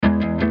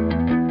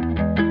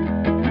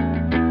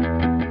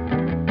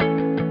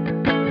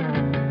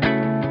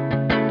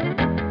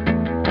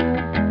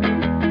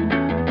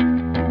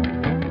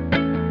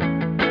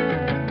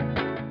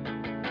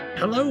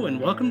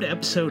welcome to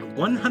episode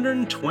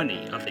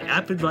 120 of the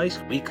App Advice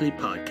Weekly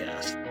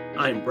Podcast.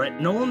 I'm Brett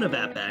Nolan of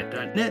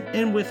AppBag.net,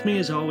 and with me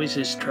as always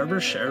is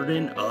Trevor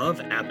Sheridan of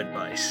App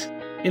Advice.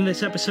 In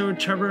this episode,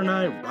 Trevor and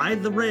I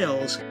ride the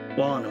rails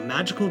while on a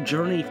magical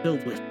journey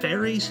filled with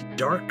fairies,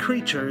 dark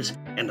creatures,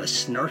 and a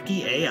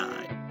snarky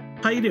AI.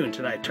 How you doing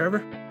tonight,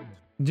 Trevor?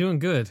 Doing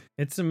good.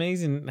 It's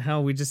amazing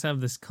how we just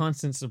have this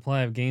constant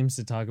supply of games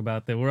to talk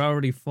about that we're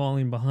already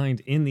falling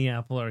behind in the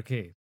Apple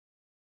Arcade.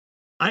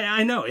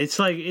 I know. It's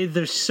like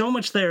there's so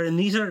much there, and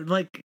these are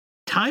like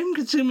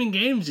time-consuming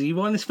games. You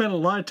want to spend a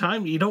lot of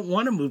time. You don't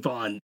want to move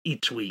on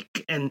each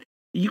week, and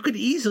you could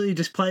easily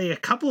just play a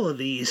couple of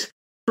these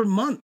for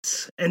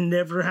months and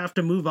never have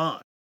to move on.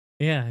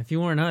 Yeah, if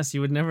you weren't us,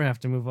 you would never have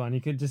to move on.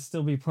 You could just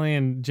still be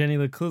playing Jenny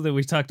LeClue that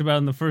we talked about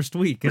in the first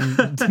week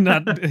and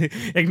not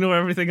ignore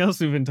everything else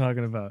we've been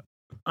talking about.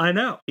 I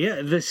know.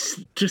 Yeah,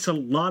 this just a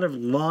lot of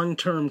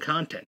long-term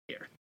content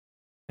here.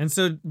 And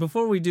so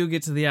before we do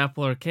get to the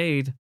Apple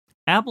Arcade,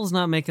 Apple's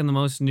not making the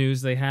most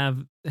news. They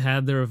have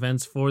had their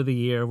events for the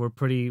year. We're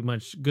pretty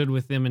much good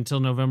with them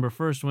until November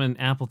 1st when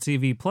Apple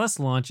TV Plus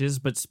launches.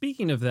 But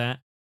speaking of that,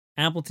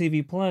 Apple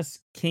TV Plus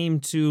came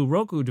to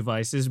Roku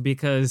devices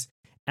because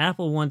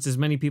Apple wants as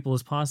many people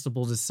as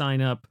possible to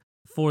sign up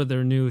for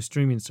their new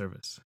streaming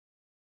service.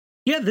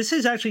 Yeah, this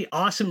is actually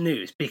awesome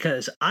news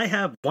because I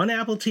have one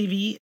Apple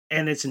TV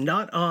and it's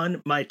not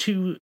on my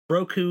two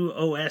Roku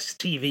OS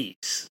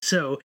TVs.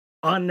 So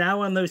on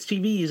those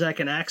TVs, I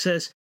can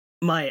access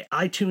my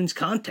iTunes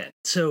content.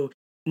 So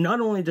not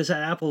only does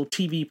that Apple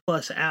TV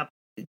Plus app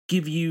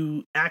give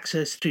you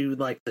access to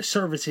like the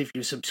service if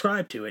you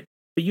subscribe to it,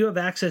 but you have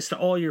access to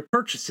all your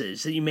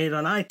purchases that you made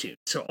on iTunes.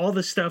 So all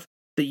the stuff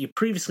that you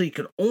previously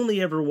could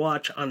only ever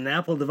watch on an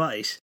Apple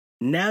device,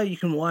 now you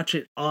can watch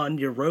it on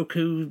your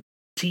Roku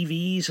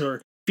TVs, or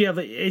if you have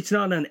it's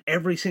not on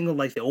every single,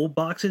 like the old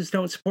boxes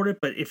don't support it,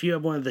 but if you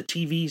have one of the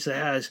TVs that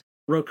has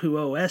Roku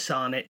OS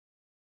on it,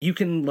 you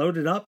can load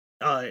it up,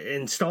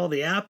 install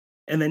the app,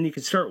 and then you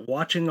can start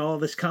watching all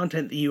this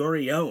content that you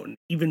already own,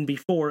 even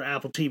before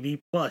Apple TV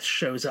Plus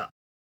shows up.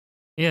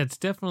 Yeah, it's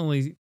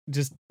definitely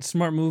just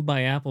smart move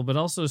by Apple, but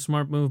also a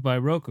smart move by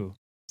Roku.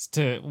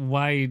 To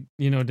why,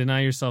 deny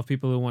yourself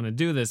people who want to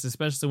do this,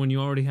 especially when you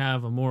already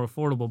have a more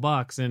affordable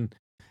box, and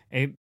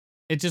it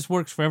just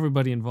works for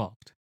everybody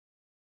involved.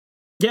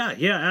 Yeah,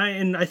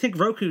 and I think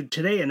Roku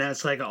today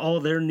announced like all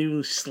their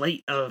new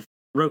slate of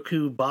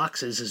Roku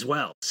boxes as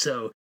well.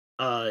 So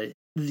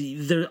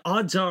the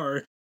odds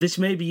are this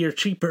may be your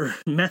cheaper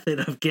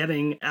method of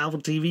getting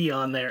Apple TV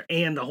on there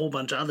and a whole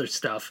bunch of other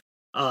stuff.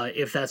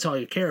 If that's all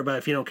you care about,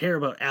 if you don't care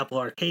about Apple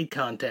Arcade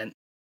content,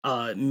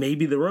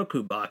 maybe the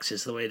Roku box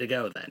is the way to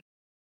go then.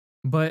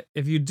 But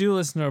if you do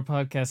listen to our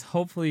podcast,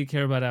 hopefully you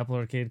care about Apple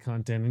Arcade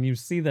content, and you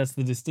see that's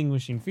the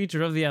distinguishing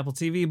feature of the Apple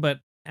TV, but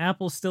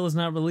Apple still has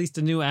not released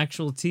a new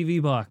actual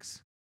TV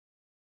box.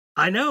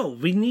 I know,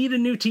 we need a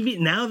new TV.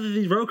 Now that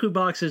the Roku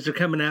boxes are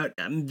coming out,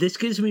 this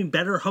gives me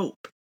better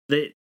hope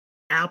that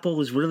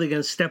Apple is really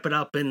going to step it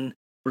up and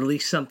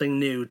release something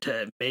new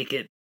to make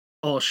it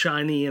all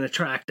shiny and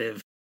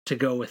attractive to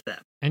go with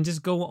them. And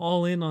just go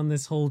all in on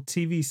this whole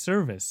TV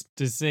service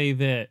to say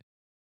that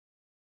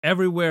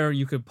everywhere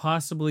you could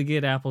possibly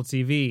get Apple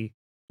TV,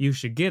 you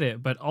should get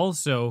it. But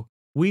also,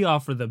 we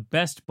offer the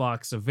best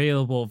box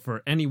available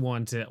for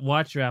anyone to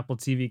watch your Apple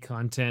TV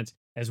content,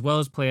 as well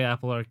as play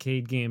Apple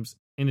Arcade games,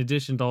 in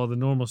addition to all the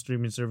normal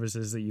streaming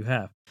services that you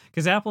have.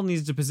 Because Apple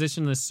needs to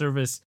position this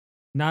service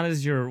not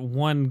as your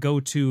one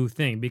go-to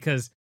thing,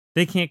 because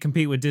they can't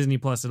compete with Disney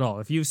Plus at all.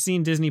 If you've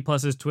seen Disney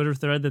Plus's Twitter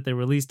thread that they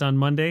released on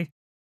Monday,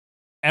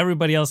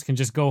 everybody else can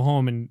just go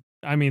home and,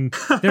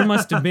 there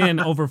must have been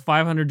over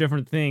 500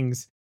 different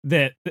things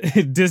that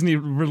Disney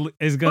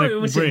is going to bring. It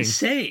was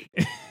insane.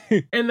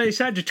 And they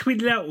decided to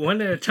tweet it out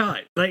one at a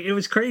time. Like, it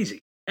was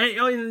crazy.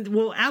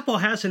 Well, Apple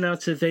has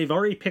announced that they've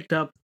already picked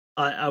up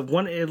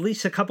at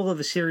least a couple of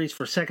the series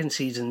for second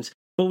seasons,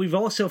 but we've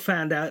also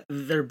found out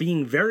they're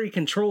being very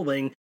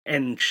controlling,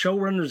 and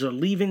showrunners are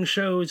leaving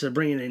shows. They're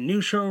bringing in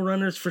new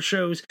showrunners for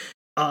shows.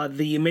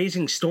 The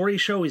Amazing Story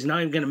show is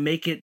not even going to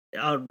make it.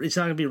 It's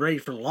not going to be ready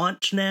for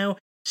launch now.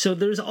 So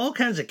there's all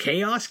kinds of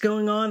chaos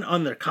going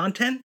on their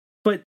content,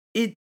 but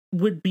it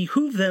would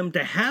behoove them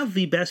to have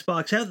the best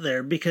box out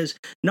there, because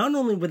not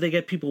only would they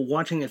get people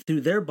watching it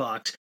through their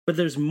box, but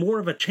there's more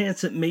of a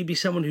chance that maybe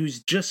someone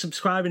who's just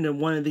subscribing to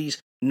one of these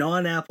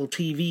non-Apple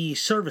TV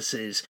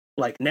services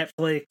like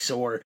Netflix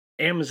or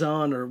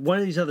Amazon or one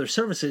of these other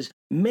services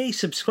may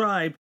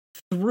subscribe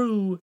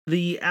through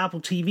the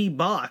Apple TV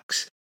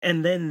box,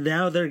 and then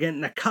now they're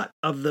getting a cut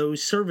of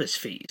those service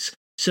fees.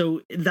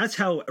 So that's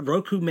how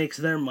Roku makes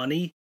their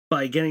money,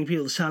 by getting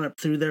people to sign up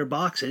through their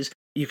boxes.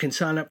 You can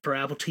sign up for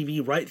Apple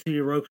TV right through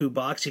your Roku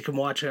box. You can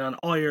watch it on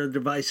all your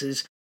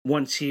devices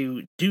once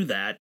you do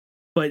that.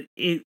 But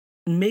it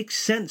makes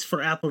sense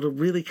for Apple to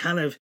really kind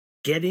of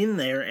get in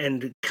there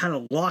and kind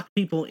of lock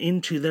people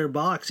into their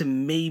box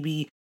and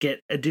maybe get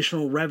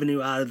additional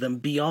revenue out of them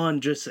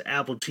beyond just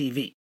Apple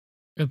TV.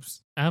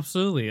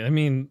 Absolutely.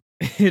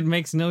 It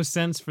makes no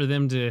sense for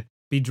them to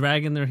be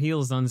dragging their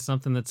heels on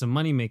something that's a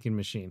money-making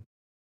machine.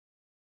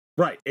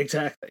 Right,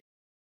 exactly.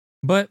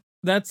 But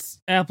that's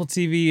Apple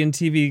TV and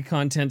TV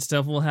content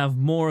stuff. We'll have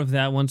more of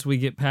that once we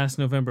get past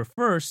November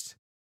 1st.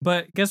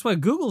 But guess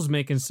what? Google's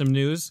making some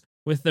news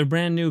with their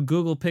brand new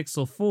Google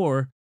Pixel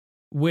 4,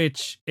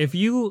 which, if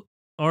you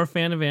are a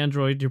fan of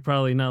Android, you're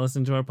probably not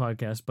listening to our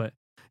podcast, but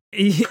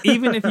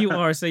even if you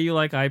are, say you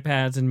like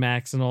iPads and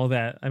Macs and all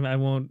that, I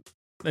won't,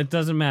 it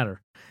doesn't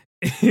matter.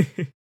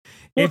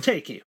 We'll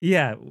take you.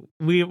 Yeah,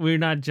 we're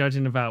not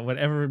judging about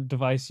whatever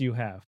device you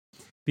have,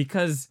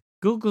 because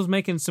Google's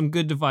making some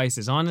good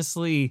devices.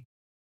 Honestly,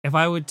 if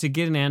I were to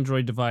get an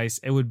Android device,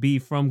 it would be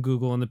from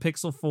Google. And the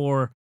Pixel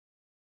 4,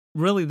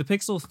 really, the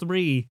Pixel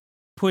 3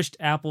 pushed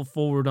Apple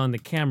forward on the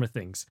camera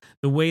things.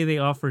 The way they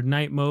offered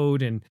night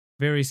mode and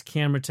various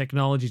camera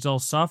technologies, all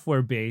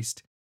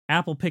software-based,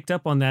 Apple picked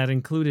up on that,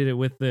 included it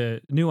with the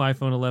new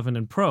iPhone 11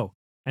 and Pro.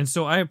 And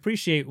so I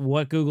appreciate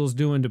what Google's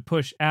doing to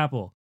push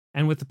Apple.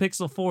 And with the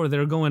Pixel 4,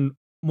 they're going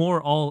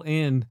more all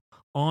in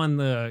on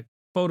the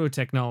photo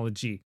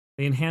technology.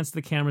 They enhance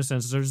the camera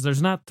sensors.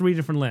 There's not 3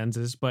 different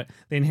lenses, but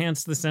they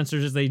enhance the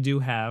sensors as they do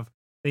have.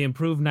 They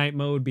improve night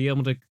mode, be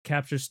able to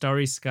capture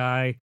starry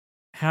sky,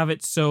 have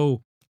it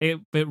so it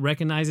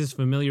recognizes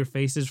familiar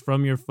faces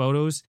from your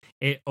photos.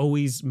 It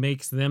always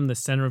makes them the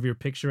center of your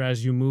picture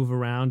as you move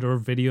around, or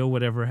video,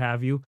 whatever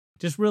have you.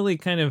 Just really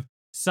kind of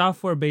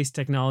software-based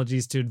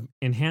technologies to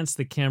enhance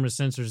the camera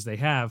sensors they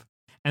have.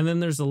 And then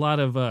there's a lot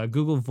of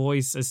Google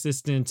Voice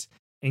Assistant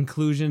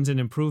inclusions and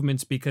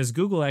improvements, because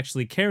Google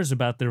actually cares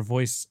about their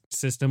voice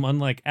system,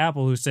 unlike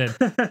Apple, who said,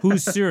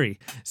 "Who's Siri?"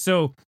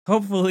 So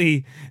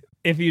hopefully,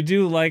 if you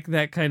do like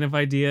that kind of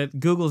idea,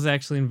 Google's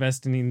actually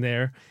investing in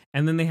there.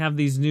 And then they have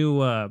these new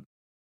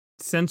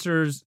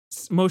sensors,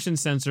 motion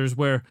sensors,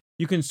 where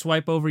you can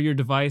swipe over your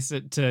device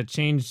to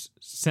change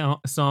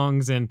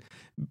songs and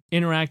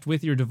interact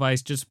with your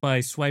device just by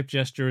swipe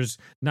gestures,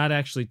 not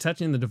actually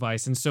touching the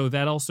device. And so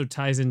that also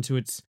ties into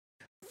its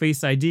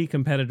Face ID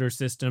competitor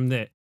system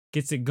that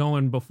gets it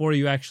going before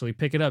you actually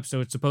pick it up. So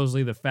it's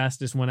supposedly the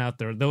fastest one out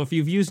there. Though if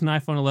you've used an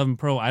iPhone 11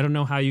 Pro, I don't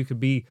know how you could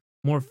be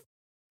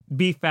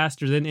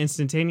faster than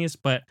instantaneous,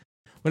 but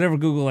whatever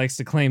Google likes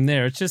to claim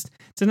there. It's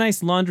a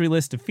nice laundry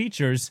list of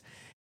features.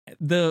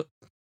 The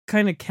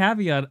kind of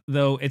caveat,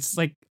 though, it's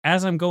like,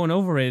 as I'm going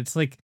over it, it's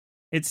like,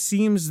 it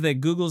seems that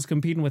Google's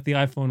competing with the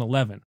iPhone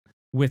 11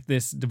 with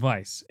this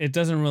device. It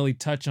doesn't really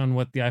touch on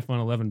what the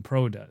iPhone 11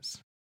 Pro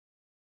does.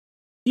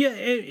 Yeah,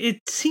 it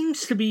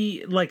seems to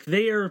be like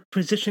they are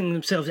positioning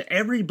themselves,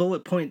 every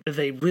bullet point that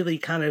they really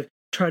kind of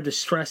tried to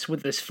stress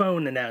with this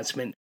phone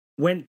announcement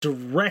went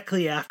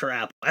directly after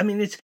Apple. I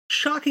mean, it's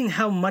shocking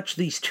how much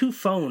these two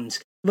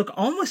phones look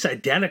almost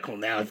identical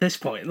now at this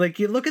point. Like,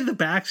 you look at the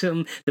backs of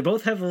them, they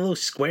both have a little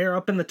square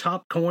up in the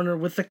top corner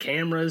with the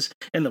cameras,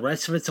 and the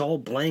rest of it's all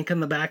blank in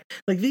the back.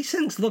 Like, these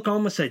things look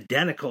almost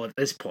identical at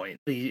this point,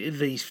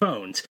 these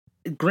phones.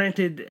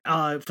 Granted,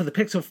 for the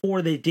Pixel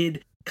 4, they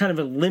did kind of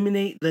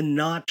eliminate the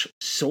notch,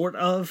 sort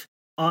of,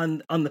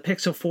 on the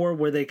Pixel 4,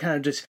 where they kind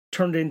of just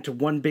turned it into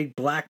one big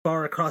black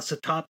bar across the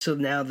top, so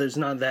now there's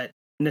not that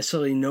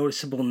necessarily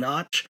noticeable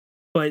notch.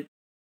 But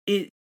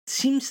it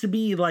seems to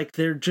be like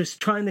they're just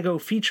trying to go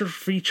feature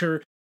for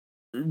feature.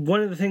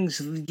 One of the things,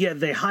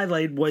 they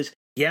highlighted was,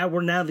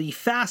 we're now the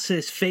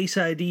fastest Face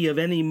ID of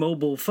any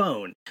mobile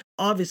phone.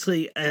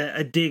 Obviously,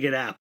 a dig at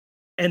Apple.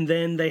 And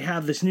then they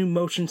have this new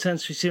motion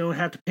sensor, so you don't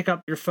have to pick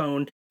up your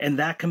phone, and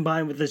that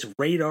combined with this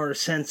radar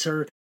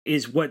sensor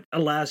is what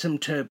allows them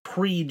to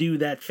pre-do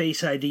that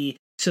Face ID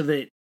so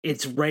that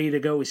it's ready to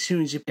go as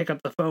soon as you pick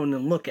up the phone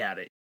and look at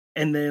it.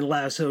 And then it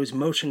allows those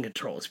motion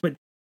controls. But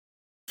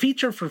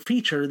feature for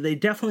feature, they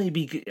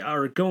definitely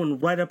are going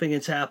right up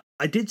against Apple.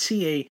 I did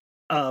see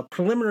a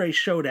preliminary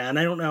showdown.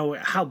 I don't know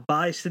how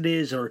biased it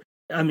is, or,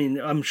 I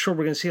mean, I'm sure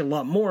we're going to see a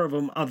lot more of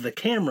them, of the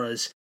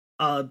cameras,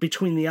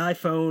 between the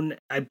iPhone,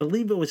 I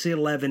believe it was the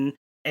 11,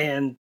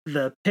 and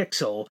the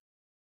Pixel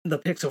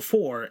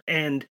 4.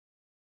 And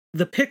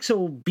the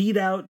Pixel beat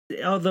out,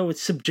 although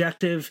it's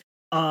subjective,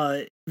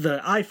 the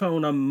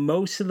iPhone on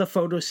most of the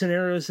photo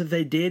scenarios that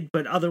they did,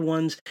 but other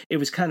ones, it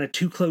was kind of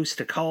too close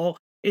to call.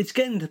 It's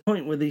getting to the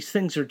point where these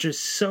things are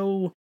just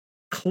so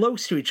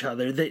close to each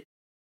other that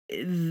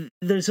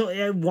there's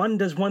one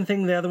does one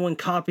thing, the other one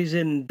copies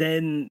it, and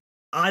then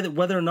either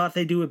whether or not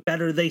they do it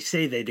better, they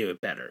say they do it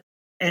better.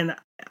 And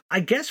I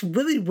guess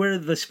really where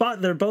the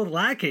spot they're both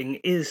lacking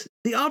is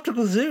the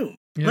optical zoom.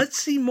 Yep. Let's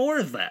see more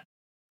of that.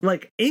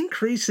 Like,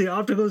 increase the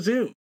optical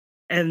zoom,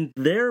 and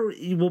there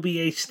will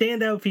be a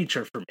standout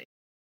feature for me.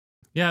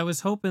 Yeah, I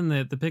was hoping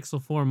that the Pixel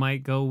 4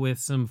 might go with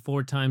some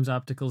 4x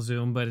optical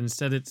zoom, but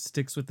instead it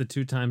sticks with the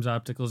 2x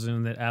optical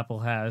zoom that Apple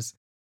has.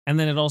 And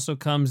then it also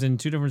comes in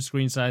 2 different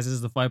screen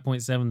sizes, the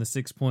 5.7,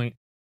 the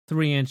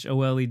 6.3-inch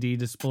OLED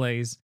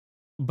displays.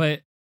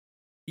 But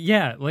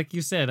yeah, like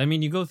you said, I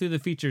mean, you go through the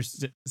feature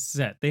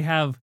set. They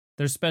have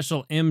their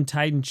special M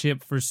Titan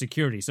chip for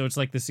security. So it's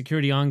like the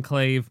security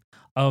enclave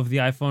of the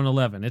iPhone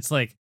 11. It's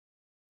like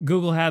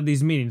Google had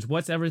these meetings.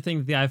 What's everything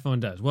that the iPhone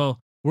does? Well,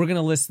 we're going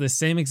to list the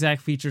same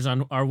exact features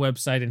on our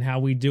website and how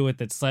we do it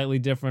that's slightly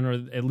different,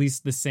 or at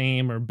least the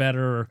same or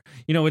better. Or,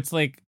 it's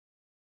like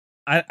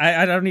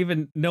I don't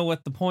even know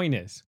what the point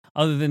is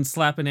other than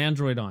slap an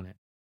Android on it.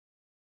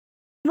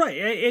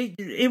 Right.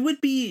 It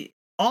would be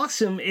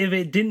awesome if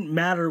it didn't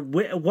matter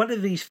what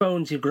of these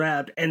phones you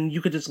grabbed and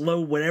you could just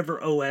load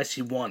whatever OS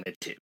you wanted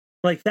to.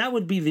 Like, that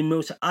would be the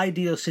most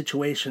ideal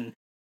situation.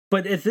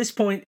 But at this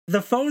point,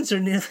 the phones are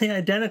nearly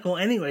identical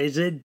anyways.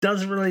 It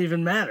doesn't really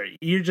even matter.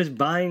 You're just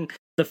buying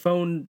the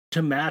phone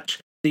to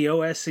match the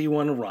OS you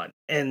want to run.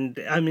 And,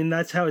 I mean,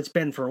 that's how it's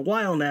been for a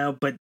while now,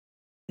 but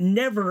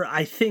never,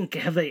 I think,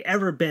 have they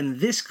ever been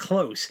this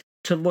close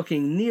to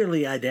looking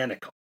nearly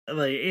identical.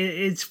 Like,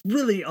 it's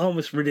really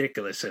almost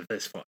ridiculous at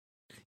this point.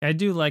 I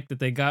do like that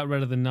they got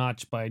rid of the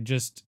notch by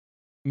just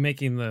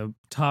making the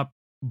top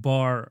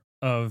bar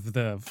of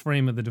the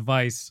frame of the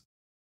device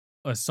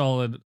a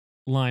solid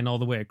line all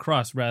the way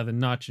across rather than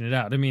notching it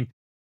out. I mean,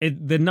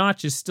 the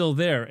notch is still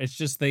there. It's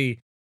just they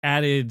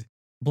added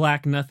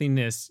black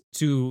nothingness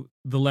to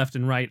the left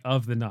and right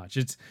of the notch.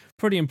 It's a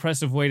pretty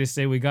impressive way to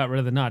say we got rid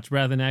of the notch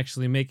rather than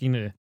actually making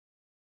a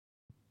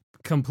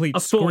complete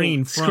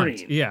screen front.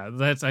 Screen. Yeah,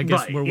 that's, I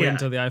guess, Right, we're waiting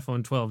until the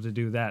iPhone 12 to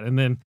do that. And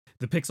then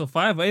the Pixel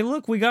 5, hey,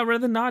 look, we got rid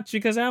of the notch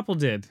because Apple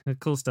did.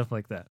 Cool stuff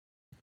like that.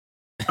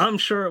 I'm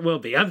sure it will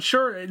be. I'm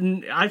sure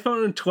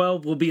iPhone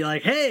 12 will be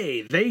like,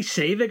 hey, they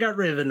say they got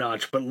rid of the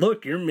notch, but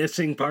look, you're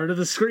missing part of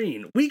the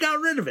screen. We got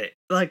rid of it.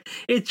 Like,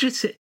 it's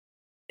just,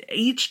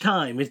 each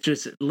time, it's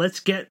just, let's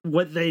get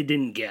what they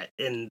didn't get.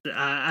 And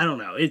I don't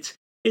know.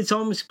 It's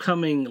almost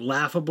becoming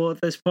laughable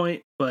at this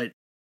point, but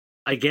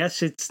I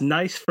guess it's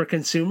nice for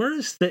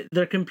consumers that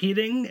they're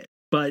competing,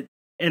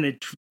 and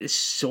it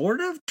sort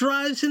of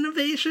drives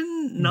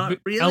innovation. Not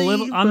really. A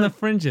little on the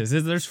fringes.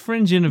 There's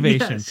fringe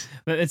innovation. Yes.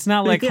 It's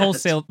not like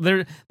wholesale.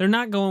 They're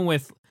not going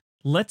with,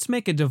 let's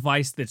make a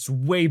device that's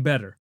way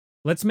better.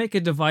 Let's make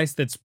a device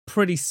that's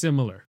pretty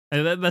similar.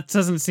 That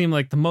doesn't seem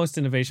like the most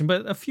innovation,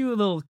 but a few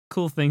little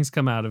cool things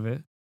come out of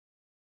it.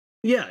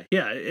 Yeah.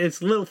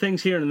 It's little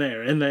things here and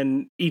there, and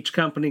then each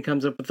company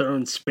comes up with their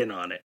own spin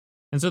on it.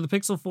 And so the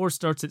Pixel 4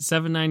 starts at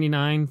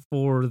 $799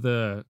 for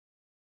the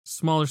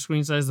smaller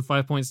screen size, the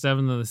 5.7,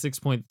 and the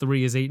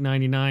 6.3 is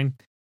 $899.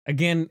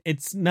 Again,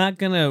 it's not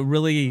going to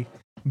really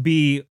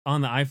be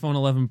on the iPhone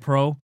 11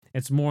 Pro.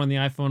 It's more on the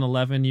iPhone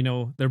 11. You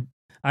know, they're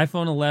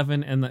iPhone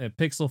 11 and the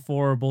Pixel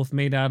 4 are both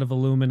made out of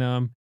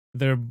aluminum.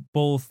 They're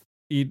both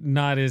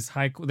not as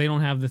high. They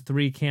don't have the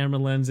 3 camera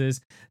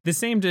lenses. The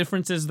same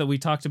differences that we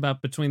talked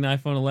about between the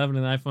iPhone 11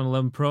 and the iPhone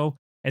 11 Pro.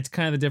 It's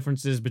kind of the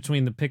differences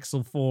between the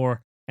Pixel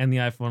 4 and the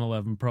iPhone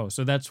 11 Pro.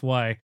 So that's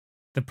why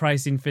the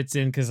pricing fits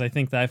in, because I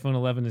think the iPhone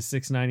 11 is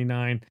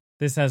 $699.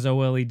 This has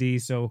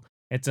OLED, so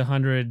it's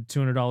 $100,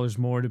 $200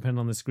 more depending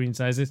on the screen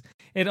sizes.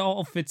 It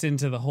all fits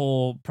into the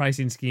whole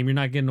pricing scheme. You're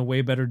not getting a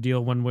way better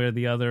deal one way or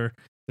the other.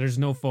 There's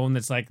no phone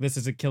that's like, this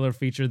is a killer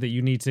feature that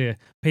you need to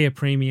pay a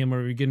premium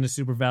or you're getting a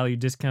super value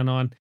discount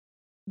on.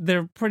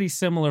 They're pretty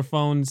similar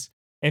phones.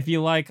 If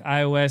you like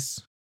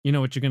iOS, you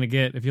know what you're going to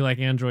get. If you like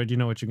Android, you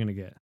know what you're going to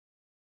get.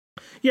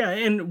 Yeah,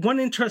 and one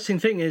interesting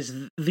thing is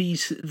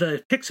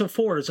the Pixel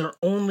 4s are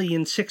only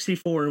in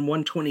 64 and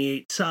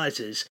 128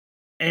 sizes,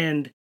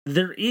 and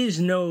there is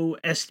no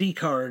SD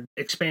card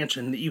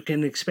expansion that you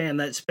can expand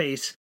that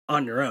space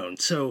on your own.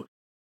 So,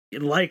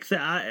 like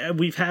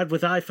we've had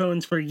with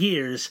iPhones for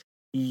years,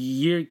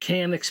 you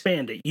can't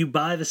expand it. You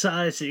buy the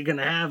size that you're going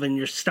to have, and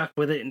you're stuck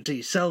with it until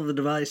you sell the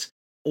device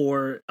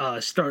or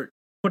start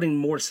putting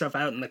more stuff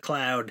out in the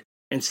cloud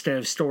instead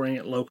of storing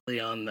it locally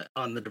on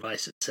the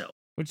device itself.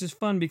 Which is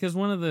fun because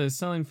one of the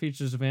selling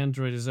features of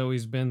Android has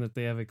always been that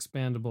they have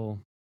expandable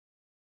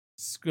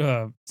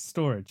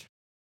storage.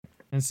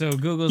 And so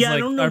Google's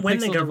like, our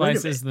Pixel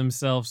devices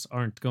themselves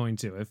aren't going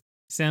to. If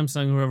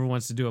Samsung, whoever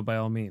wants to do it, by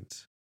all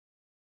means.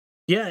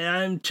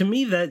 Yeah, to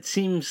me that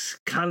seems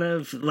kind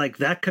of like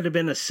that could have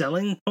been a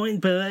selling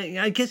point, but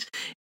I guess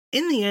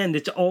in the end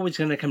it's always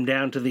going to come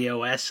down to the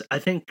OS. I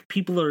think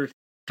people are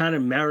kind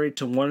of married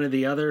to one or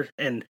the other,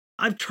 and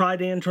I've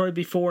tried Android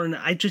before, and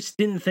I just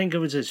didn't think it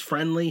was as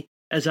friendly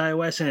as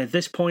iOS, and at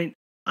this point,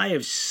 I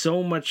have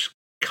so much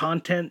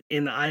content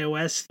in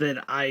iOS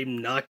that I'm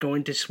not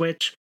going to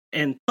switch,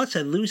 and plus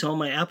I lose all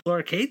my Apple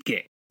Arcade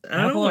games.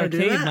 Apple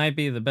Arcade might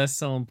be the best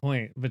selling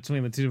point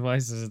between the two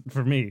devices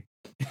for me.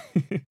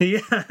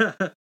 Yeah.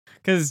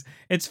 Because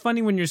it's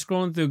funny when you're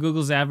scrolling through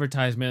Google's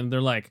advertisement, and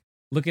they're like,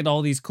 look at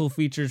all these cool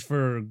features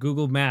for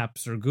Google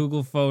Maps or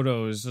Google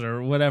Photos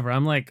or whatever.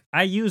 I'm like,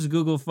 I use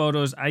Google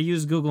Photos, I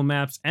use Google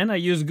Maps, and I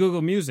use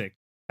Google Music.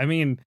 I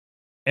mean,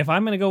 if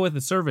I'm going to go with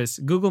a service,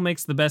 Google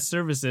makes the best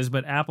services,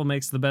 but Apple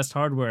makes the best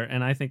hardware,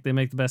 and I think they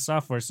make the best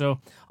software. So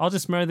I'll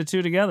just marry the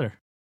two together.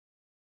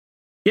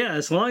 Yeah,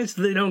 as long as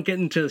they don't get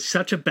into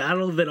such a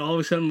battle that all of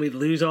a sudden we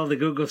lose all the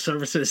Google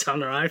services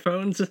on our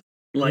iPhones,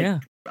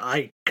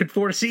 I could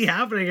foresee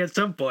happening at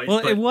some point.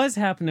 Well, it was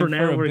happening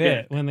for a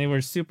bit when they were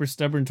super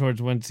stubborn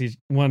towards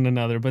one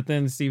another, but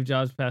then Steve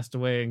Jobs passed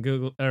away,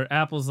 and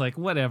Apple's like,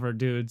 whatever,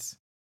 dudes.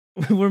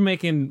 We're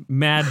making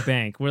mad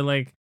bank. We're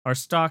like, our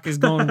stock is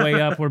going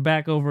way up. We're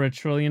back over $1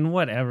 trillion.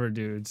 Whatever,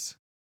 dudes.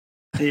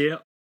 Yeah.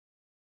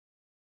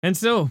 And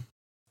so,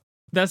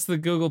 that's the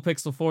Google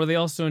Pixel 4. They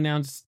also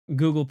announced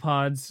Google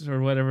Pods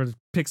or whatever,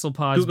 Pixel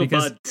Pods, Google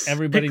because Buds.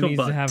 everybody Pickle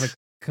needs to have a Buds.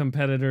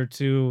 competitor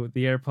to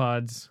the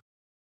AirPods.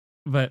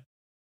 But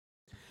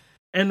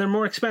And they're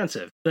more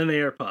expensive than the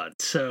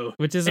AirPods, so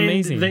which is and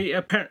amazing.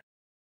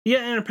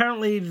 and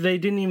apparently they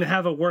didn't even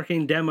have a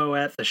working demo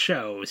at the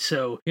show,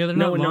 so Yeah, they're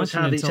no not one knows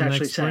launching how these until actually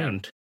next spring.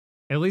 sound.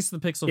 At least the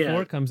Pixel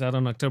 4 comes out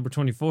on October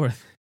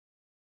 24th.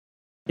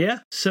 Yeah,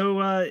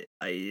 so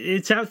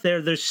it's out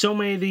there. There's so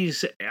many of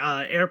these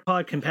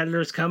AirPod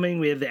competitors coming.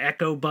 We have the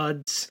Echo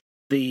Buds,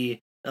 these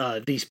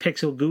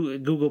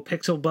Google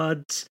Pixel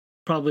Buds,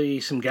 probably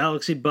some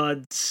Galaxy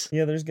Buds.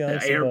 Yeah, there's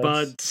Galaxy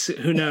Buds.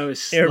 Who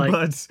knows?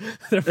 AirBuds.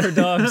 They're for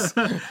dogs.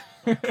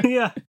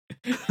 Yeah.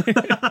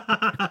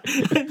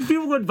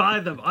 People would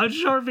buy them. I'm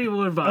sure people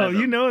would buy them. Oh,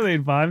 you know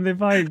they'd buy them. They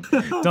buy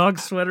dog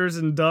sweaters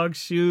and dog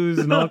shoes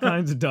and all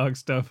kinds of dog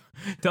stuff.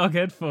 Dog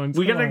headphones.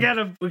 We gotta get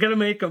them. We gotta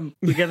make them.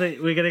 We gotta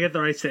get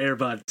the rights to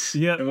AirBuds.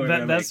 Yeah,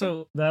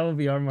 that will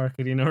be our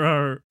marketing or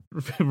our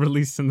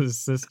release in this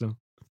system.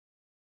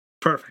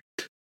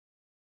 Perfect.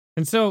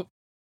 And so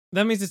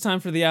that means it's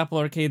time for the Apple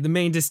Arcade, the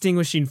main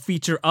distinguishing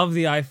feature of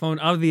the iPhone,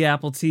 of the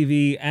Apple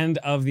TV, and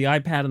of the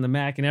iPad and the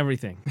Mac and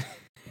everything.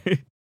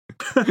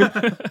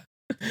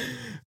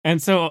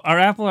 And so our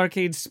Apple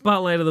Arcade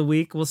Spotlight of the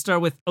Week, we'll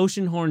start with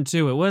Oceanhorn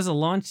 2. It was a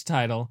launch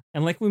title,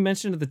 and like we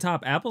mentioned at the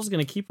top, Apple's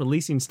going to keep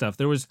releasing stuff.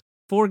 There was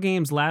 4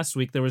 games last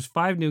week. There was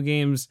 5 new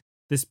games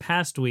this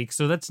past week,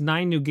 so that's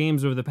 9 new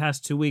games over the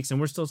past 2 weeks, and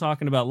we're still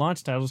talking about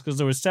launch titles because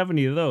there were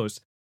 70 of those.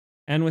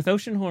 And with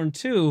Oceanhorn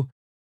 2,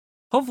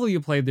 hopefully you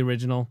played the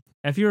original.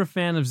 If you're a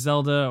fan of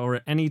Zelda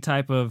or any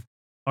type of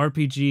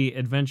RPG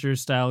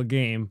adventure-style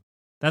game,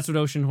 that's what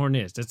Oceanhorn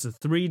is. It's a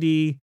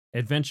 3D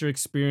adventure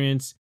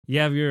experience. You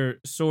have your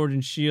sword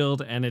and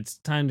shield, and it's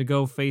time to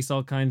go face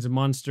all kinds of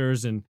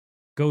monsters and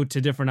go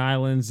to different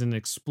islands and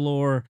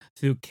explore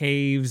through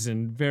caves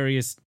and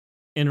various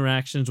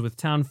interactions with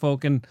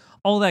townfolk and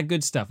all that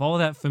good stuff. All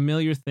that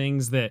familiar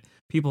things that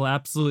people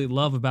absolutely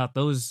love about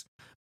those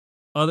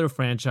other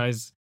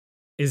franchise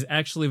is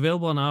actually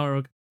available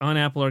on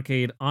Apple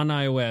Arcade, on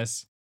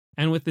iOS.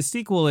 And with the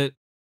sequel, it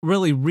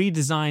really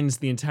redesigns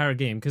the entire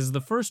game, because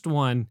the first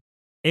one,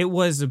 it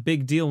was a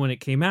big deal when it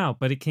came out,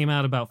 but it came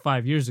out about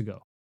 5 years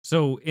ago.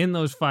 So in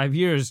those 5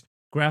 years,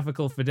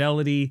 graphical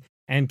fidelity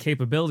and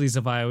capabilities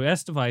of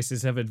iOS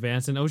devices have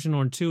advanced, and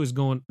Oceanhorn 2 is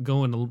going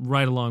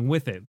right along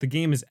with it. The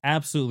game is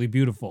absolutely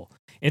beautiful.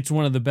 It's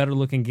one of the better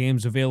looking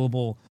games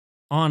available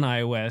on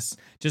iOS,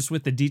 just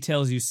with the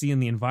details you see in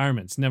the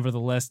environments.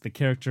 Nevertheless, the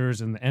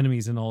characters and the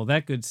enemies and all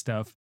that good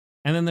stuff.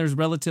 And then there's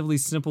relatively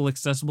simple,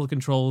 accessible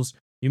controls.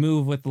 You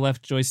move with the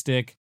left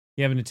joystick,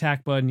 you have an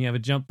attack button, you have a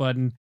jump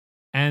button,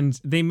 and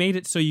they made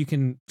it so you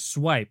can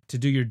swipe to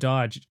do your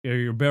dodge or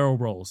your barrel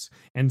rolls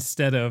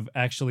instead of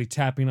actually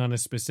tapping on a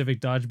specific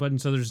dodge button.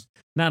 So there's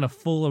not a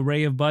full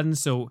array of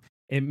buttons, so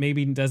it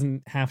maybe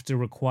doesn't have to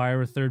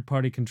require a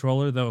third-party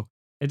controller, though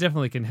it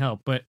definitely can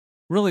help. But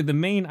really, the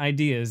main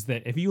idea is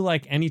that if you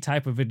like any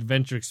type of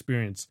adventure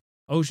experience,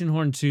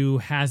 Oceanhorn 2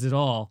 has it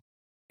all.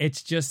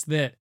 It's just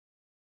that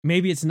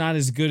maybe it's not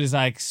as good as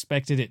I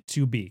expected it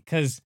to be,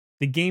 because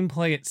the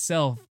gameplay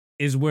itself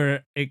is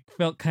where it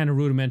felt kind of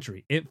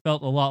rudimentary. It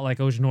felt a lot like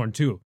Oceanhorn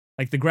 2.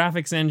 Like the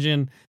graphics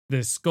engine,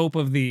 the scope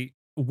of the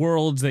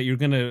worlds that you're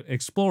going to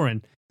explore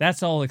in,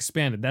 that's all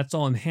expanded, that's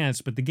all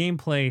enhanced, but the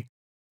gameplay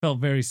felt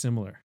very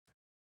similar.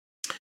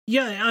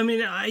 Yeah, I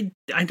mean, I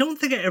don't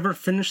think I ever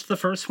finished the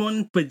first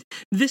one, but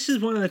this is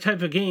one of the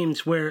type of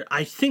games where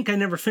I think I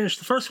never finished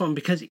the first one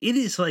because it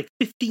is like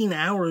 15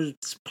 hours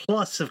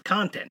plus of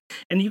content,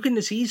 and you can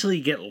just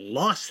easily get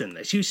lost in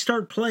this. You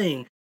start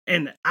playing,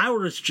 and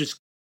hours just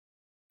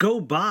go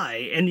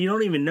by, and you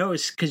don't even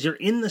notice because you're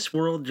in this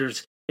world, you're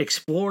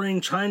exploring,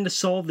 trying to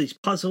solve these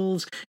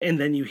puzzles, and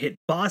then you hit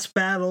boss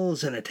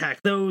battles and attack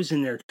those,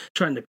 and you're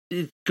trying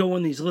to go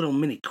on these little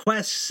mini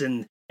quests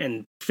and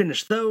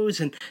finish those.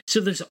 And so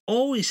there's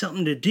always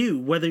something to do,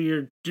 whether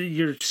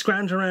you're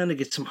scrounging around to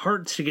get some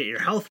hearts to get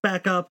your health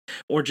back up,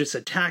 or just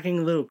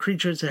attacking little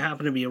creatures that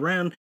happen to be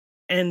around.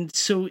 And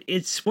so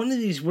it's one of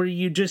these where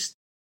you just,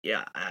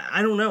 yeah,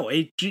 I don't know,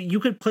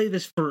 you could play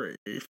this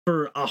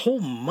for a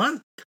whole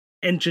month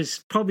and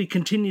just probably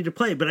continue to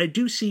play. But I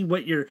do see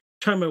what you're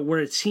talking about, where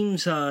it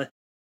seems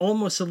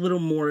almost a little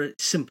more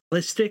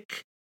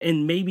simplistic,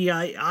 and maybe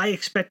I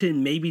expected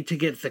maybe to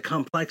get the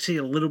complexity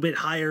a little bit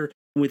higher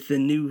with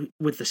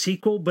the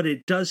sequel, but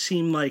it does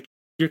seem like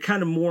you're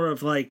kind of more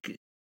of like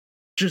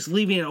just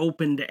leaving it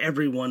open to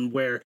everyone,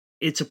 where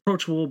it's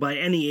approachable by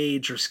any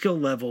age or skill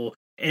level,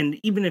 and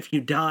even if you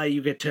die,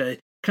 you get to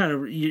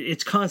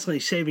it's constantly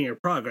saving your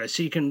progress,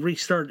 so you can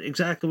restart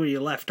exactly where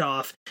you left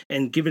off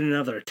and give it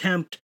another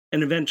attempt,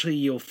 and eventually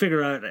you'll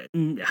figure out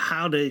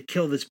how to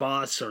kill this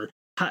boss, or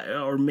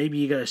maybe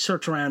you gotta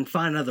search around,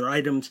 find other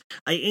items.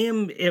 I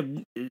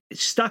am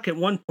stuck at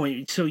one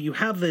point, so you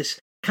have this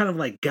kind of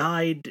like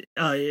guide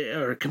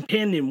or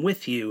companion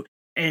with you,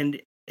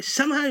 and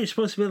somehow you're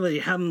supposed to be able to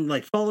have him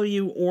like follow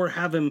you or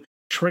have him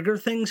trigger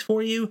things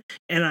for you,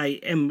 and I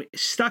am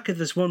stuck at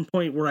this one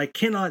point where I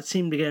cannot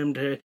seem to get him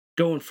to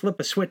go and flip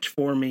a switch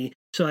for me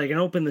so I can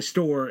open the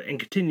store and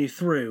continue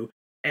through.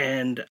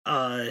 And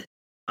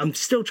I'm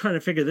still trying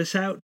to figure this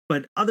out,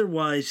 but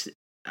otherwise,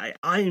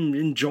 I'm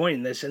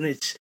enjoying this, and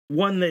it's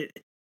one that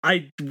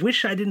I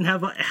wish I didn't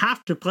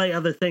have to play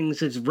other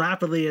things as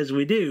rapidly as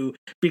we do,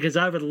 because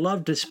I would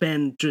love to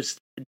spend just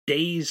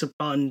days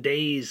upon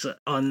days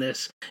on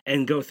this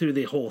and go through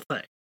the whole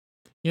thing.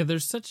 Yeah,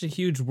 there's such a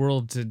huge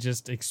world to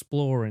just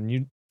explore,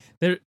 and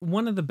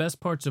one of the best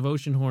parts of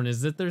Oceanhorn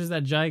is that there's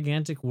that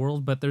gigantic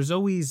world, but there's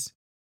always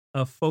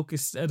a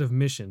focused set of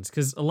missions,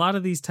 because a lot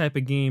of these type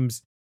of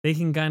games, they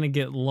can kind of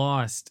get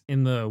lost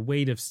in the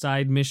weight of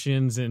side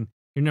missions, and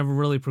you're never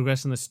really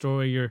progressing the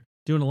story. You're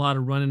doing a lot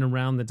of running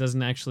around that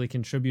doesn't actually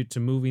contribute to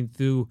moving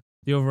through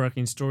the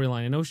overarching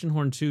storyline. And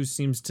Oceanhorn 2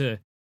 seems to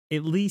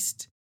at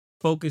least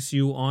focus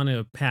you on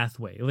a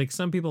pathway. Like,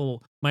 some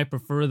people might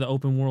prefer the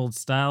open world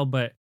style,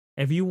 but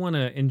if you want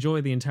to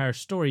enjoy the entire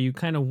story, you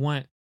kind of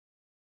want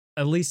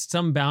at least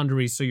some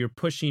boundaries, so you're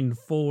pushing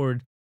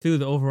forward through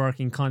the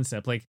overarching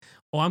concept. Like,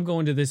 oh, I'm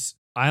going to this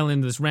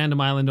island, this random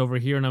island over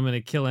here, and I'm going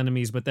to kill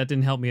enemies, but that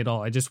didn't help me at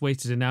all. I just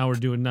wasted an hour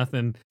doing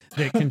nothing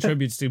that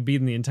contributes to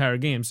beating the entire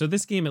game. So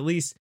this game, at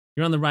least,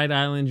 you're on the right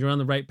island, you're on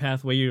the right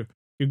pathway, you're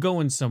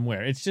going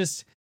somewhere. It's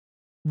just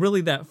really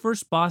that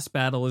first boss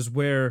battle is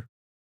where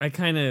I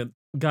kind of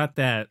got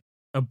that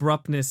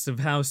abruptness of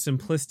how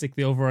simplistic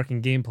the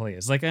overarching gameplay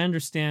is. Like, I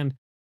understand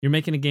you're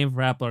making a game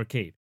for Apple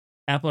Arcade.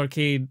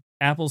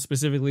 Apple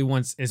specifically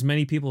wants as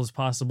many people as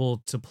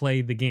possible to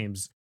play the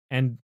games.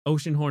 And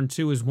Oceanhorn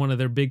 2 is one of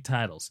their big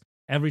titles.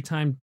 Every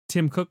time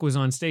Tim Cook was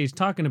on stage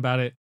talking about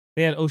it,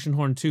 they had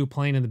Oceanhorn 2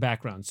 playing in the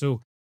background.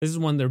 So this is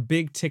one of their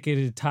big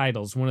ticketed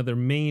titles, one of their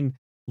main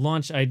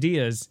launch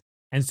ideas.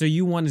 And so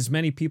you want as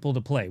many people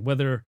to play,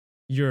 whether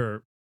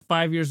you're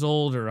 5 years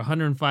old or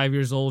 105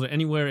 years old or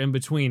anywhere in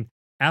between.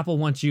 Apple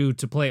wants you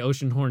to play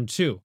Oceanhorn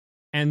 2.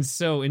 And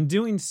so in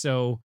doing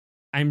so,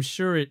 I'm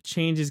sure it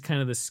changes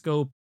kind of the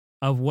scope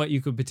of what you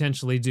could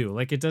potentially do.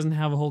 Like, it doesn't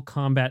have a whole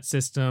combat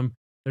system.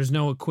 There's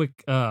no quick,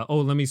 let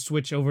me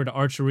switch over to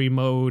archery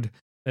mode.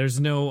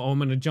 There's no, I'm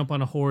going to jump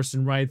on a horse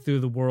and ride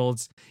through the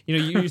worlds. You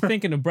know, you're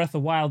thinking of Breath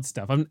of Wild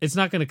stuff. It's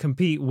not going to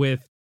compete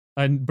with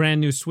a brand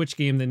new Switch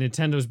game that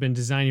Nintendo's been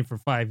designing for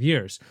 5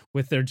 years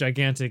with their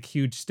gigantic,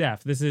 huge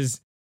staff. This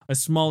is a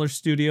smaller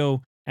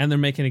studio, and they're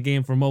making a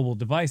game for mobile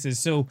devices.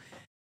 So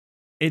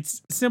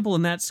it's simple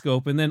in that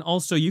scope. And then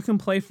also, you can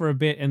play for a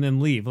bit and then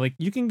leave. Like,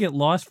 you can get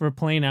lost for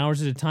playing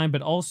hours at a time,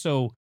 but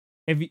also,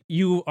 if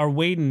you are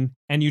waiting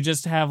and you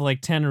just have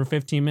like 10 or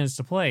 15 minutes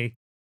to play,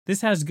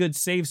 this has good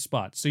save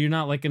spots. So you're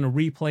not like going to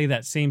replay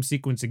that same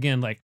sequence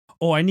again. Like,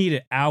 oh, I need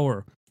an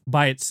hour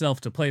by itself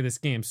to play this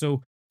game.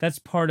 So that's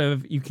part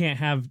of, you can't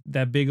have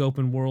that big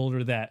open world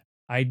or that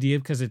idea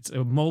because it's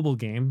a mobile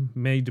game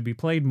made to be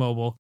played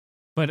mobile.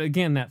 But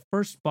again, that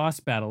first boss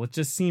battle, it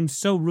just seems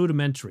so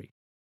rudimentary.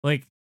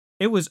 Like,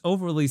 it was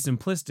overly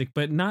simplistic,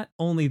 but not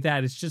only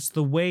that, it's just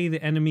the way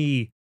the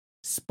enemy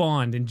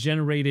spawned and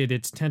generated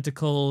its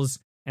tentacles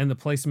and the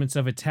placements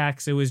of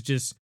attacks. It was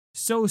just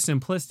so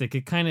simplistic.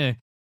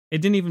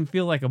 It didn't even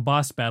feel like a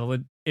boss battle.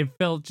 It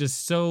felt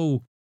just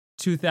so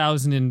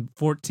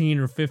 2014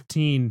 or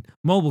 15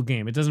 mobile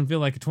game. It doesn't feel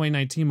like a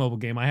 2019 mobile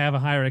game. I have a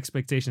higher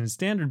expectation and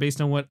standard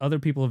based on what other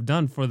people have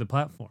done for the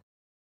platform.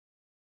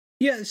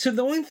 Yeah, so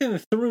the only thing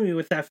that threw me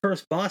with that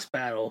first boss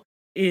battle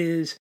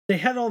is they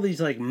had all these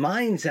like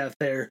mines out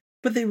there,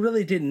 but they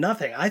really did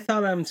nothing. I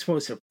thought I'm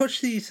supposed to push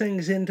these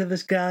things into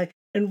this guy,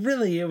 and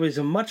really it was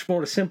a much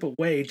more simple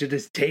way to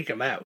just take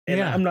him out. And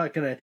yeah. I'm not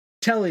going to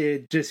tell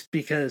you just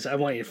because I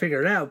want you to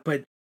figure it out,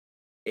 but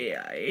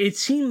it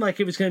seemed like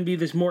it was going to be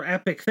this more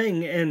epic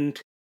thing, and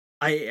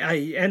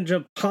I ended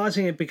up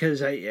pausing it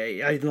because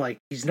I like,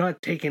 he's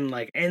not taking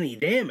like any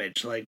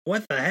damage. Like,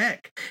 what the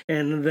heck?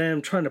 And then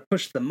I'm trying to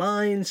push the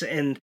mines,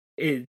 and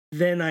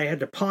then I had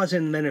to pause it,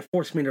 and then it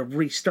forced me to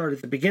restart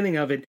at the beginning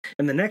of it.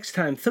 And the next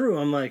time through,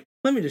 I'm like,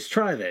 let me just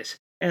try this.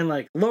 And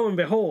like, lo and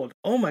behold,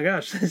 oh my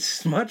gosh, this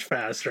is much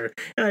faster.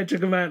 And I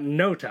took him out in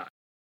no time.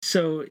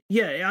 So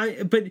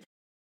yeah, but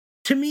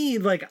to me,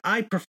 like,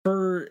 I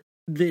prefer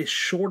the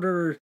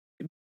shorter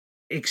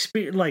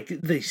experience, like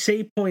the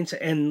save points,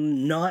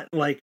 and not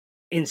like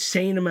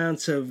insane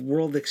amounts of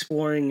world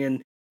exploring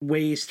and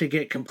ways to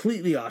get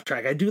completely off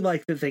track. I do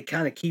like that they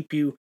kind of keep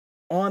you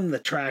on the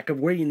track of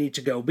where you need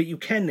to go, but you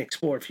can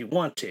explore if you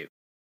want to.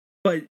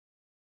 But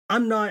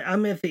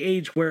I'm at the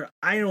age where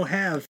I don't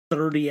have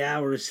 30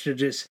 hours to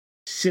just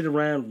sit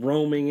around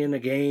roaming in a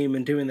game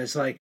and doing this.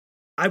 Like,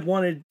 I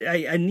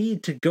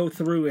need to go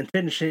through and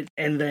finish it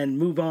and then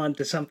move on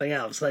to something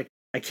else. Like,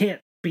 I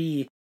can't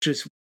be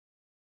just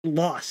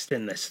lost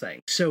in this thing.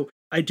 So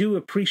I do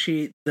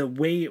appreciate the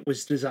way it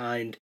was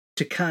designed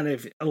to kind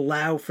of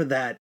allow for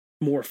that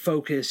more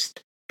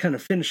focused kind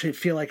of finish it,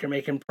 feel like you're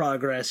making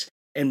progress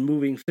and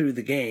moving through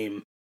the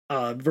game,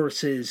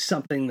 versus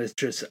something that's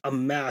just a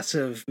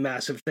massive,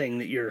 massive thing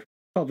that you're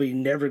probably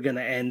never going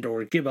to end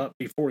or give up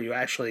before you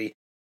actually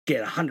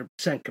get 100%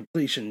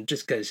 completion,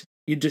 just because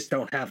you just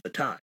don't have the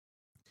time.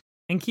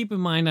 And keep in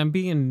mind, I'm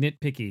being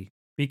nitpicky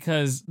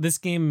because this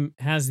game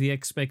has the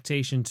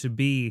expectation to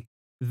be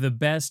the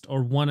best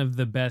or one of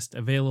the best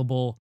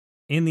available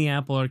in the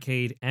Apple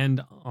Arcade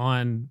and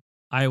on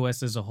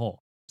iOS as a whole.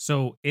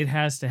 So it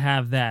has to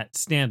have that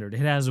standard.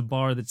 It has a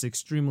bar that's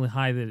extremely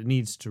high that it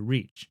needs to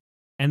reach.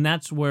 And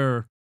that's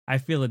where I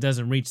feel it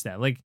doesn't reach that.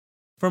 Like,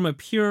 from a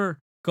pure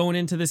going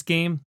into this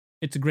game,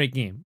 it's a great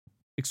game.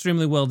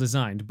 Extremely well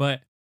designed. But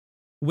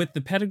with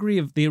the pedigree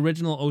of the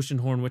original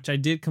Oceanhorn, which I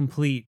did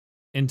complete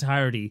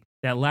entirety,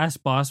 that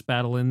last boss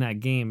battle in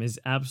that game is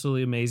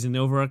absolutely amazing. The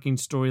overarching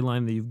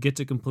storyline that you get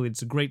to complete,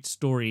 it's a great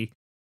story,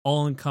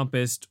 all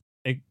encompassed,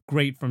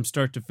 great from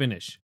start to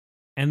finish.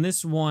 And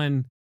this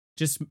one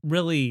just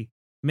really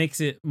makes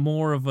it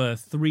more of a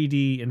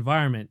 3D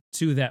environment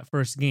to that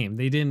first game.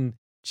 They didn't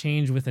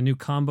change with a new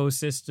combo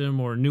system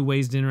or new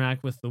ways to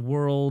interact with the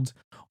world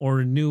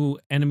or new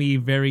enemy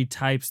varied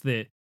types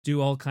that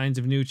do all kinds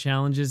of new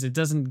challenges. It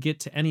doesn't get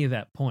to any of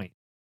that point.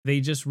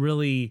 They just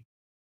really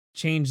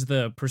change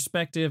the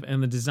perspective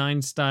and the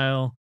design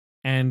style,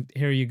 and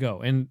here you go.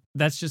 And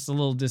that's just a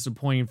little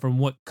disappointing from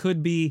what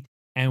could be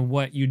and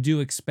what you do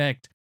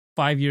expect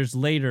 5 years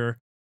later,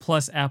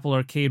 plus Apple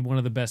Arcade, one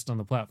of the best on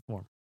the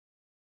platform.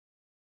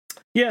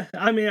 Yeah,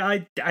 I mean,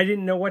 I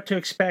didn't know what to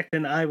expect,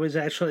 and I was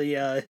actually,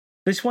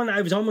 this one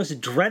I was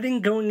almost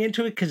dreading going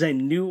into it because I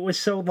knew it was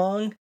so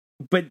long,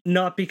 but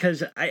not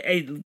because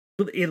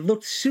it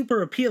looked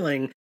super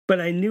appealing, but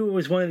I knew it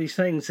was one of these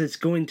things that's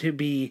going to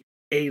be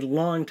a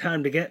long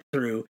time to get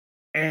through.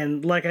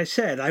 And like I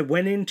said, I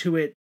went into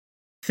it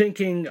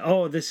thinking,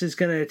 oh, this is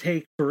going to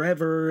take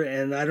forever,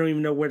 and I don't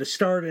even know where to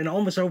start, and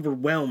almost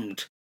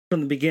overwhelmed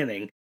from the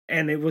beginning.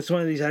 And it was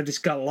one of these, I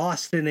just got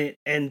lost in it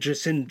and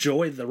just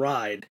enjoyed the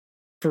ride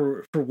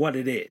for what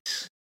it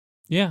is.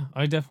 Yeah,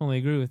 I definitely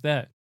agree with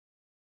that.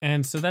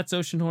 And so that's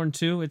Oceanhorn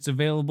 2. It's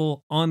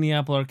available on the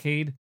Apple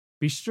Arcade.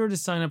 Be sure to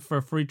sign up for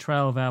a free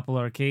trial of Apple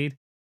Arcade.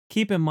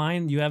 Keep in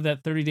mind, you have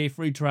that 30-day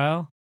free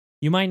trial.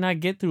 You might not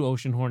get through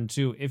Oceanhorn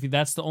 2 if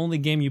that's the only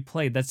game you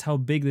played. That's how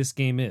big this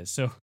game is.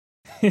 So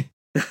keep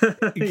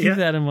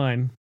that in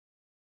mind.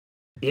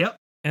 Yep.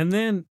 And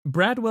then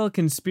Bradwell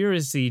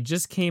Conspiracy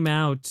just came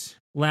out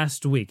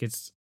last week.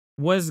 It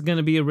was going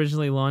to be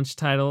originally a launch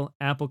title.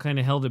 Apple kind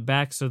of held it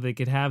back so they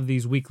could have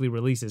these weekly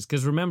releases.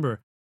 Because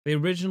remember, they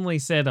originally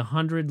said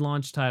 100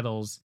 launch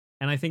titles,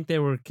 and I think they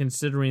were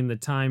considering the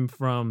time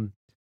from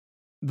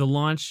the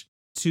launch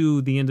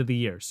to the end of the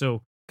year.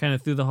 So kind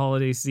of through the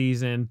holiday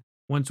season.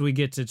 Once we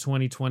get to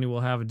 2020,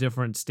 we'll have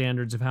different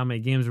standards of how many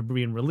games are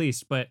being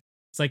released. But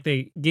it's like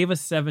they gave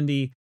us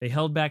 70, they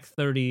held back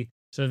 30,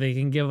 so they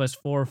can give us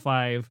 4 or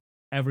 5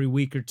 every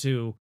week or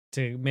two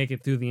to make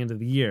it through the end of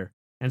the year.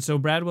 And so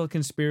Bradwell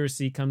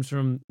Conspiracy comes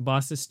from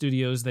Bosses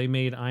Studios. They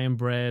made I Am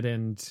Bread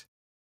and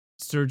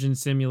Surgeon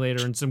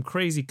Simulator and some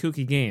crazy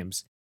kooky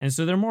games. And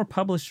so they're more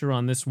publisher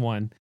on this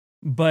one.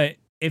 But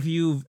if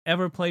you've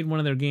ever played one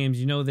of their games,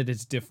 you know that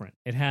it's different.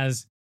 It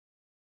has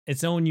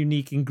its own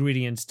unique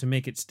ingredients to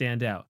make it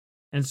stand out.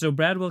 And so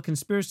Bradwell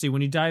Conspiracy,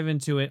 when you dive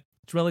into it,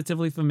 it's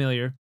relatively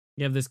familiar.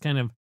 You have this kind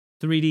of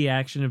 3D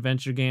action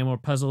adventure game or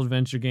puzzle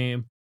adventure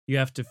game. You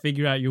have to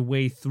figure out your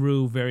way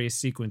through various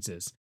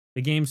sequences.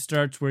 The game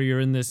starts where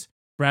you're in this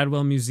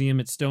Bradwell Museum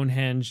at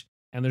Stonehenge,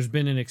 and there's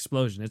been an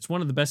explosion. It's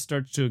one of the best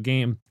starts to a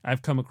game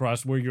I've come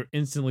across where you're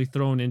instantly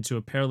thrown into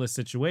a perilous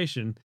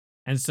situation.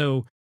 And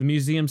so the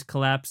museum's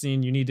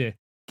collapsing, you need to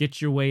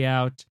get your way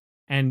out,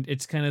 and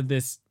it's kind of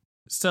this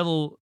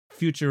subtle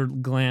future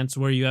glance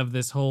where you have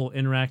this whole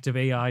interactive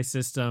AI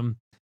system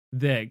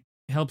that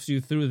helps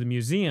you through the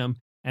museum.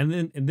 And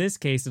then in this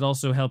case, it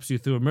also helps you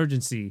through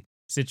emergency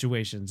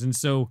situations. And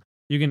so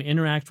you can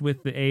interact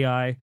with the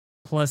AI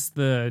plus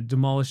the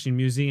demolishing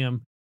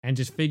museum and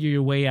just figure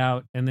your way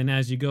out. And then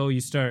as you go,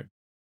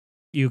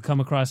 you come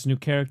across new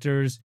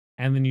characters,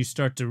 and then you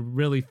start to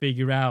really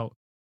figure out,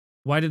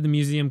 why did the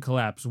museum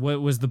collapse?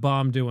 What was the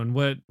bomb doing?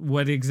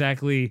 What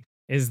exactly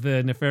is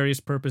the nefarious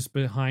purpose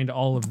behind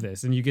all of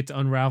this? And you get to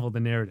unravel the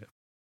narrative.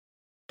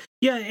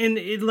 Yeah, and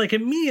it like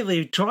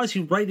immediately draws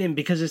you right in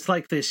because it's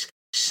like this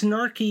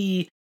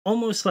snarky,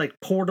 almost like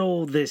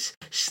Portal, this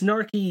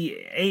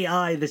snarky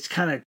AI that's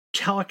kind of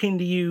talking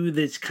to you,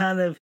 that's kind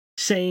of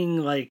saying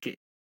like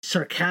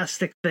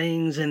sarcastic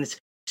things, and it's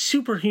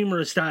super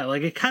humorous style.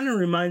 Like it kind of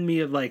reminded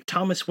me of like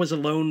Thomas Was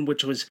Alone,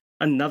 which was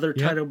another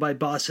title by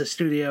Bossa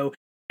Studio,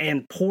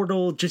 and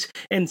Portal.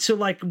 And so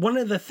like one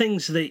of the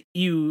things that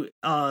you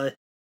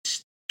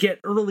get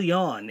early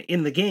on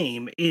in the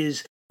game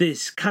is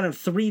this kind of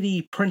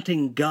 3D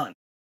printing gun.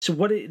 So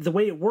the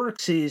way it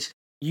works is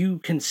you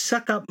can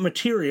suck up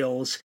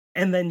materials,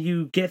 and then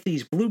you get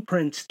these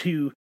blueprints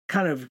to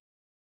kind of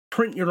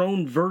print your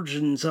own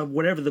versions of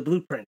whatever the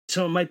blueprint.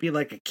 So it might be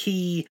like a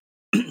key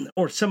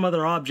or some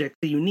other object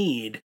that you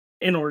need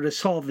in order to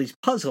solve these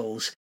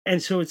puzzles.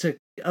 And so it's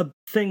a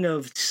thing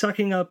of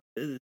sucking up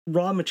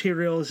raw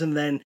materials and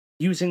then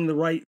using the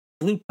right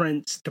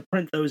blueprints to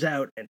print those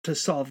out and to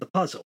solve the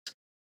puzzles.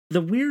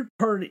 The weird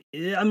part,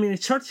 I mean,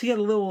 it starts to get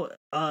a little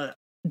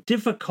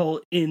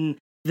difficult in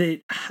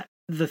the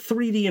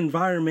 3D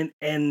environment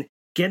and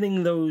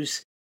getting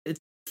those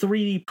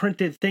 3D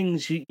printed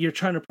things you're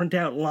trying to print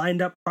out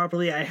lined up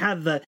properly. I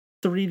had the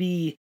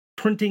 3D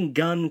printing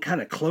gun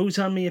kind of close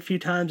on me a few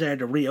times. I had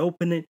to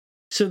reopen it.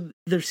 So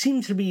there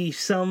seems to be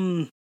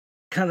some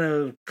kind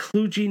of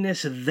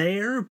kludginess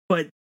there,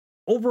 but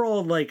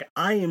overall, like,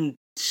 I am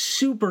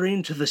super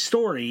into the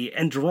story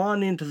and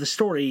drawn into the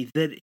story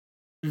that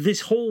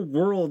this whole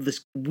world,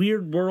 this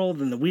weird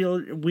world and the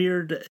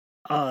weird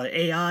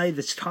AI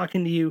that's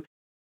talking to you,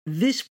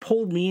 this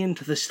pulled me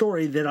into the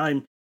story that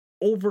I'm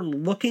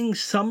overlooking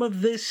some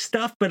of this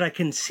stuff, but I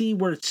can see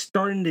where it's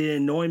starting to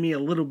annoy me a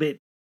little bit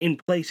in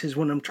places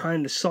when I'm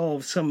trying to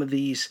solve some of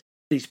these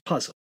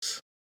puzzles.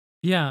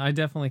 Yeah, I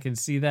definitely can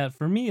see that.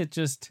 For me, it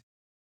just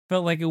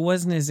felt like it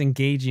wasn't as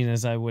engaging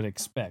as I would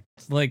expect.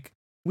 Like,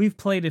 we've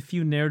played a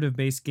few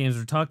narrative-based games,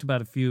 or talked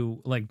about a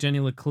few, like Jenny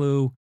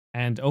LeClue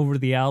and Over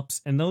the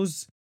Alps, and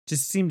those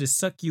just seem to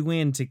suck you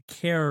in to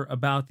care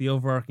about the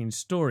overarching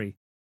story.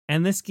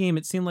 And this game,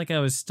 it seemed like I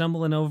was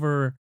stumbling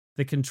over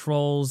the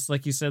controls,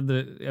 like you said,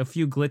 a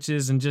few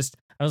glitches, and just,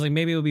 I was like,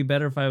 maybe it would be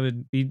better if I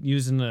would be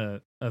using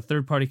a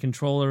third-party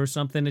controller or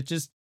something. It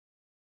just,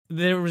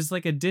 there was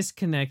like a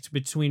disconnect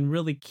between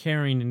really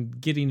caring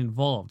and getting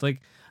involved.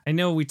 Like, I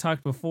know we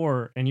talked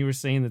before and you were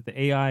saying that the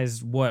AI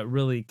is what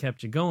really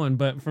kept you going,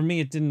 but for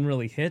me, it didn't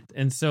really hit.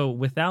 And so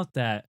without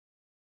that,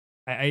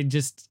 I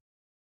just,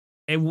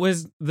 it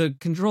was the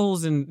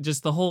controls and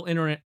just the whole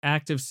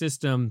interactive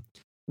system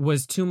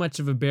was too much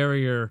of a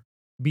barrier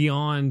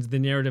beyond the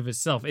narrative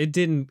itself. It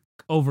didn't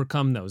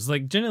overcome those.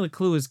 Like, Jenny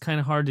LeClue is kind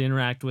of hard to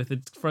interact with.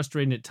 It's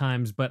frustrating at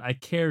times, but I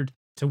cared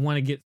to want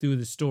to get through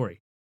the story.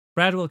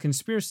 Bradwell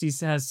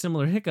Conspiracies has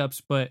similar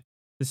hiccups, but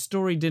the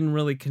story didn't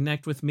really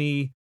connect with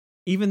me,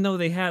 even though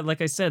they had, like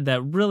I said,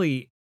 that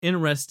really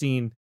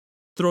interesting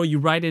throw you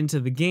right into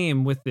the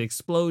game with the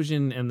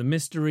explosion and the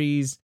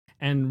mysteries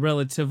and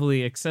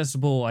relatively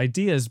accessible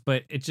ideas,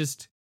 but it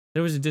just,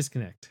 there was a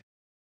disconnect.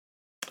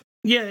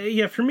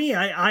 Yeah, for me,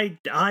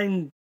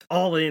 I'm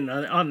all in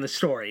on the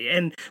story.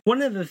 And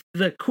one of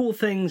the cool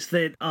things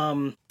that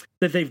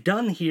they've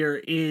done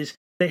here is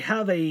they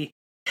have a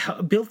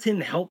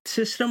built-in help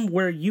system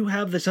where you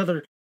have this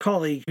other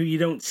colleague who you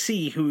don't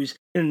see, who's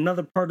in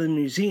another part of the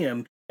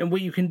museum, and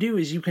what you can do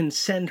is you can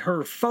send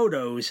her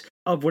photos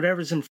of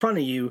whatever's in front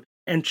of you,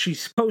 and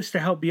she's supposed to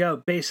help you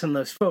out based on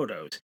those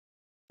photos.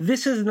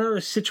 This is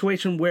another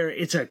situation where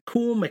it's a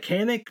cool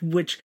mechanic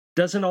which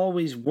doesn't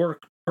always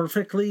work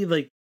perfectly.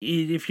 Like,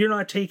 if you're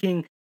not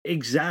taking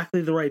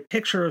exactly the right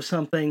picture of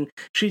something,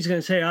 she's going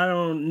to say, I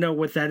don't know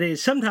what that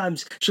is.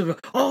 Sometimes she'll go,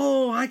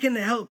 oh, I can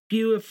help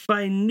you if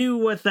I knew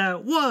what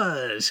that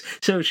was.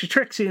 So she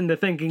tricks you into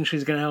thinking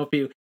she's going to help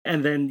you,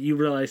 and then you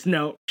realize,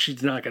 no,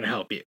 she's not going to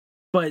help you.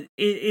 But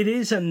it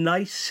is a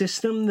nice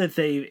system that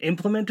they've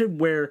implemented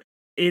where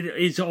it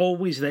is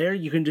always there.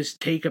 You can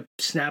just take a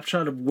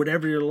snapshot of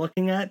whatever you're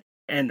looking at,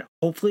 and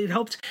hopefully it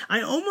helps.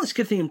 I almost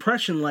get the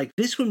impression like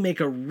this would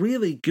make a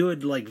really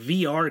good like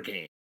VR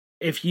game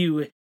if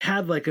you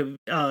had like a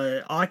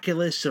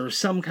Oculus or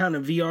some kind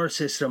of VR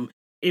system.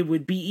 It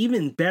would be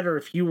even better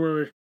if you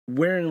were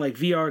wearing like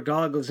VR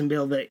goggles and be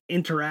able to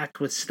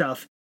interact with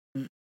stuff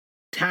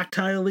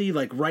tactilely,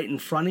 like right in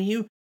front of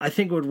you. I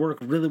think it would work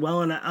really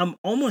well, and I'm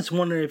almost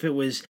wondering if it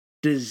was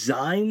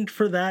designed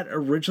for that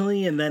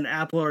originally, and then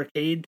Apple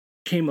Arcade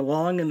came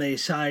along and they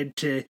decided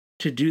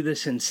to do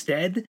this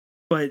instead.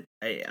 But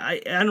I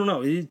don't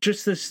know, it's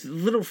just this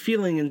little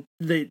feeling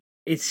that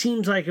it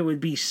seems like it would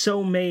be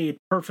so made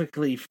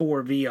perfectly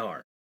for VR.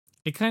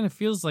 It kind of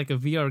feels like a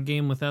VR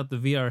game without the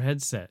VR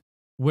headset,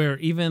 where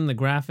even the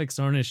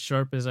graphics aren't as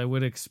sharp as I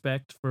would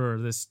expect for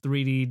this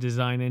 3D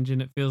design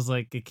engine. It feels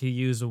like it could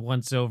use a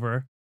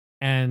once-over.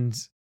 And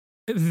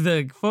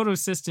the photo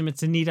system,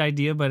 it's a neat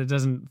idea, but it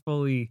doesn't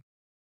fully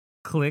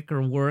click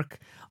or work.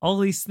 All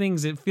these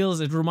things, it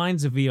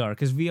reminds of VR,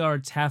 because VR,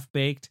 it's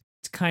half-baked.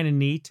 It's kind of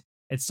neat.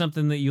 It's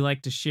something that you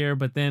like to share,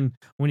 but then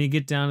when you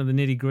get down to the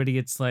nitty-gritty,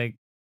 it's like,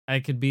 I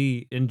could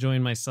be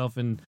enjoying myself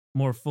in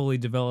more fully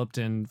developed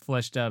and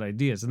fleshed out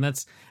ideas. And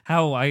that's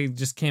how I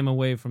just came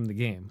away from the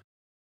game.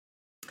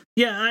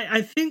 Yeah,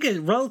 I think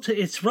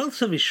it's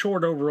relatively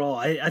short overall.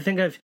 I think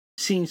I've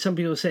seen some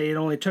people say it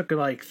only took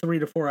like 3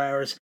 to 4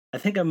 hours. I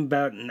think I'm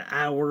about an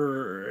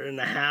hour and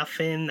a half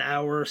in,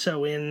 hour or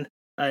so in.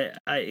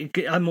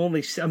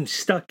 I'm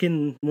stuck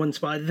in one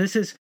spot.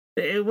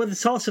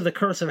 It's also the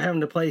curse of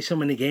having to play so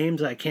many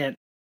games. I can't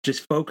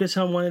just focus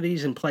on one of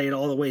these and play it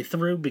all the way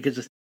through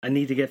because I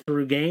need to get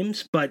through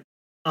games. But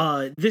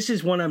this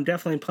is one I'm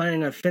definitely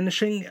planning on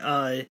finishing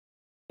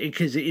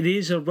because it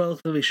is a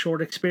relatively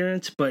short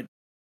experience. But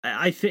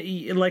I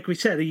think, like we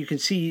said, you can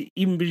see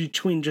even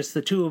between just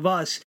the two of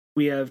us,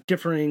 we have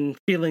differing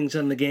feelings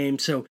on the game.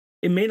 So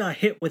it may not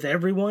hit with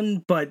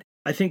everyone, but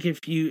I think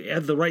if you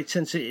have the right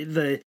sense of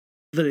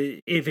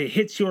if it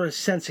hits your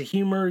sense of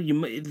humor,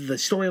 the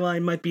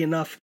storyline might be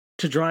enough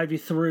to drive you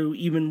through,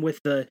 even with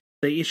the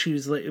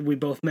issues that we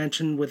both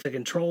mentioned with the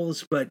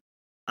controls. But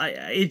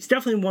it's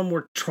definitely one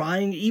worth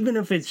trying, even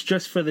if it's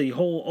just for the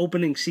whole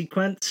opening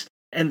sequence,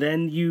 and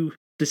then you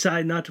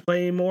decide not to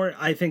play anymore.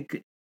 I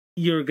think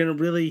you're going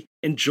to really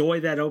enjoy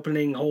that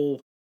opening whole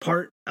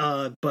part.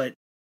 But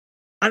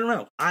I don't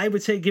know. I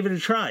would say give it a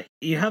try.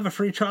 You have a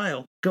free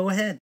trial. Go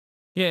ahead.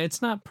 Yeah,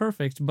 it's not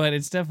perfect, but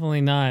it's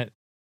definitely not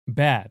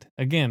bad.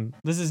 Again,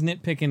 this is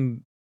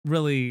nitpicking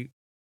really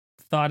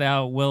thought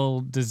out,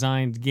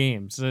 well-designed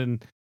games.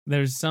 And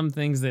there's some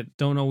things that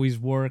don't always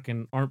work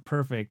and aren't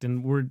perfect.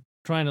 And we're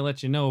trying to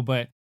let you know,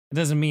 but it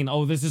doesn't mean,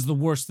 oh, this is the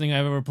worst thing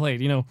I've ever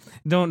played.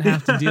 Don't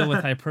have to deal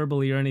with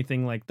hyperbole or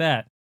anything like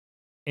that.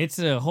 It's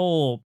a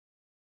whole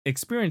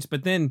experience,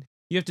 but then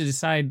you have to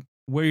decide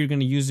where you're going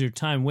to use your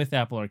time with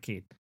Apple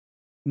Arcade.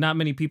 Not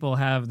many people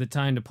have the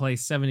time to play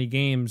 70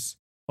 games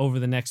over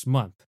the next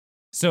month.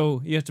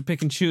 So you have to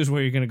pick and choose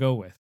where you're going to go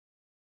with.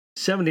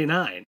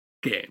 79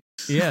 games.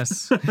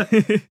 Yes.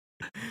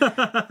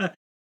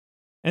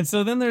 And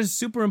so then there's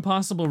Super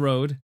Impossible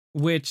Road,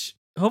 which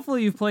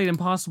hopefully you've played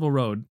Impossible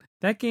Road.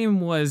 That game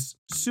was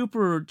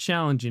super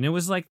challenging. It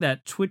was like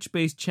that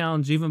Twitch-based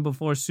challenge even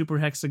before Super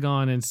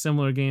Hexagon and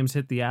similar games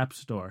hit the App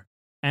Store.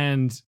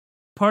 And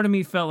part of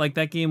me felt like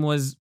that game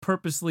was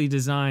purposely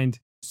designed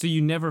so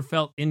you never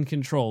felt in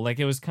control. Like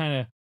it was kind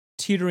of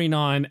teetering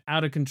on,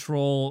 out of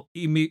control,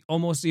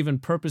 almost even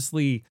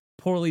purposely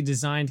poorly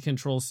designed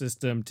control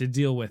system to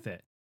deal with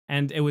it.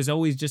 And it was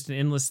always just an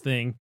endless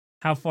thing.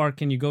 How far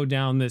can you go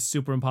down this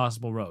Super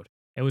Impossible Road?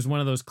 It was one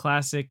of those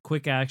classic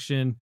quick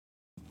action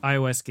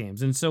iOS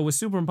games. And so with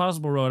Super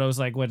Impossible Road, I was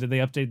like, what, did they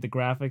update the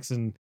graphics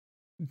and,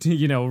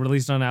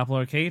 released on Apple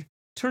Arcade?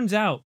 Turns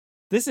out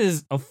this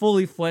is a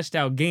fully fleshed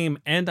out game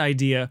and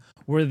idea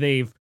where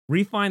they've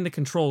refined the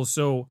controls.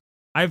 So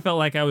I felt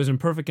like I was in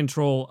perfect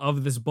control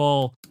of this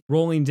ball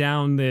rolling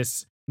down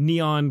this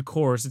neon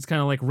course. It's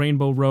kind of like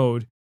Rainbow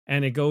Road,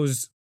 and it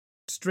goes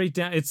straight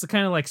down. It's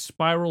kind of like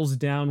spirals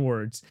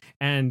downwards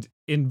and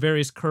in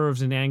various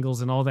curves and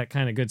angles and all that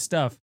kind of good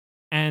stuff.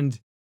 And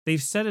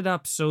they've set it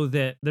up so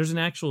that there's an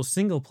actual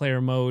single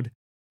player mode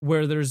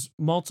where there's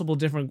multiple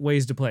different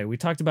ways to play. We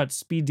talked about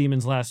Speed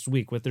Demons last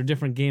week with their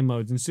different game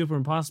modes, and Super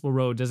Impossible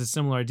Road does a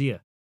similar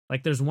idea.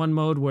 Like there's one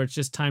mode where it's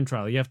just time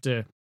trial. You have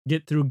to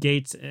get through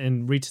gates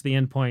and reach the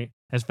end point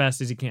as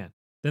fast as you can.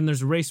 Then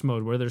there's race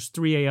mode where there's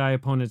 3 AI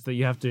opponents that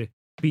you have to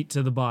beat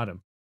to the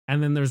bottom.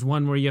 And then there's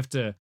one where you have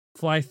to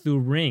fly through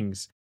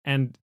rings,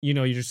 and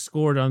you're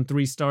scored on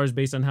 3 stars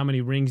based on how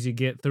many rings you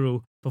get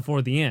through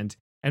before the end.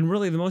 And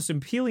really the most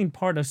appealing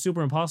part of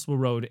Super Impossible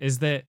Road is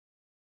that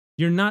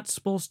you're not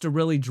supposed to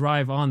really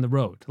drive on the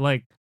road.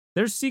 Like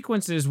there's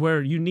sequences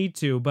where you need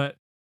to, but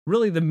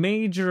really the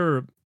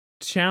major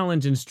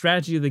challenge and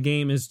strategy of the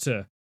game is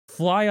to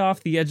fly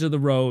off the edge of the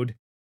road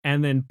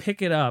and then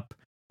pick it up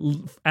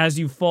as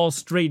you fall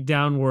straight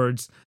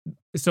downwards,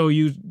 so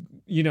you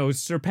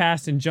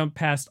surpass and jump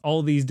past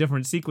all these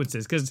different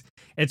sequences, because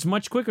it's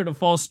much quicker to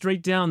fall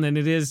straight down than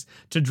it is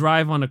to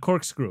drive on a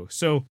corkscrew.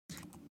 So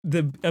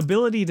the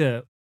ability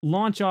to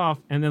launch off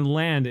and then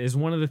land is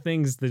one of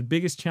the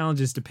biggest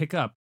challenges to pick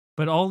up.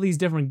 But all these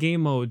different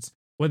game modes,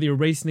 whether you're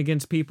racing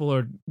against people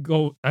or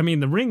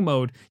the ring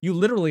mode, you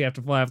literally have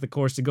to fly off the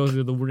course to go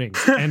through the ring.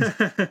 And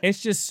it's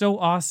just so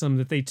awesome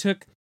that they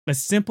took a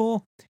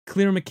simple,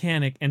 clear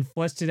mechanic and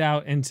fleshed it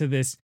out into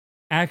this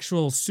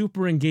actual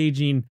super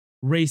engaging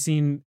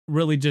racing,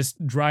 really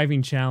just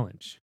driving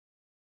challenge.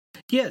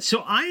 Yeah,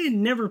 so I had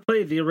never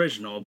played the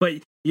original, but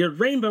your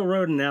Rainbow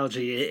Road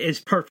analogy is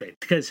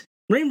perfect, because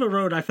Rainbow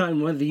Road I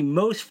find one of the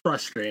most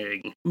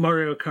frustrating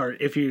Mario Kart,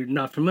 if you're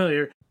not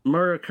familiar,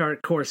 Mario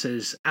Kart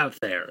courses out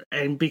there.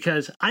 And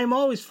because I'm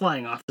always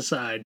flying off the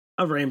side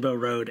of Rainbow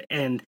Road,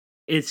 and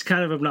it's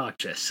kind of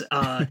obnoxious.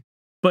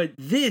 But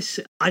this,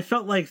 I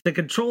felt like the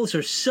controls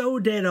are so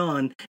dead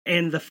on,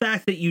 and the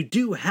fact that you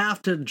do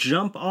have to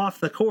jump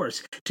off the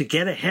course to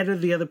get ahead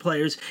of the other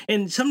players,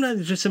 and sometimes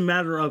it's just a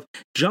matter of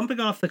jumping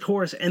off the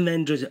course and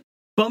then just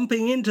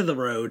bumping into the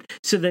road,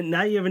 so that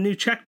now you have a new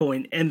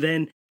checkpoint, and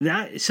then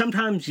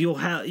sometimes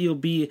you'll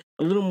be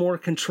a little more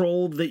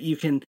controlled, that you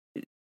can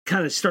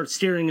kind of start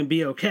steering and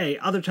be okay.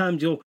 Other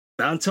times you'll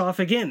bounce off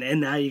again,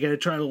 and now you got to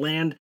try to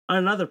land on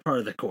another part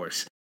of the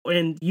course.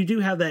 And you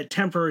do have that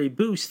temporary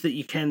boost that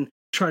you can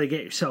try to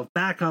get yourself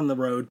back on the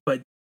road,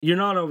 but you're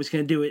not always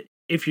going to do it.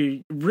 If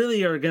you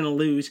really are going to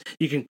lose,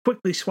 you can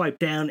quickly swipe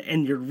down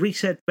and you're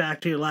reset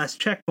back to your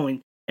last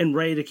checkpoint and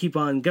ready to keep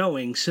on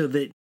going, so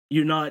that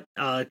you're not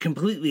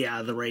completely out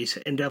of the race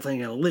and definitely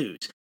going to lose.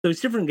 Those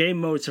different game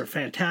modes are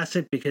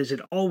fantastic because it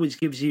always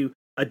gives you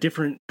a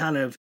different kind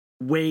of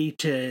way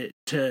to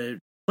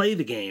play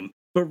the game.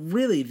 But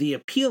really, the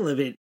appeal of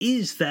it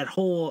is that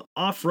whole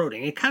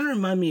off-roading. It kind of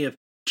reminded me of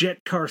Jet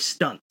Car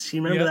Stunts.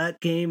 You remember that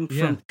game?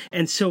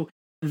 And so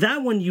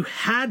that one, you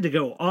had to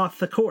go off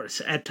the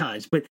course at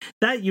times, but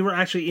that you were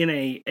actually in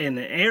an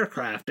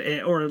aircraft,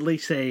 or at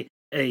least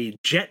a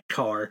jet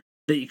car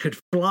that you could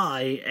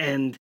fly.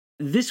 And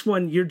this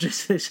one, you're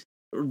just this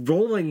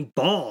rolling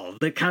ball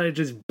that kind of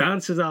just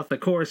bounces off the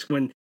course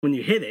when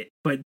you hit it.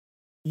 But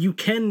you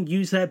can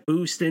use that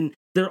boost, and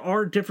there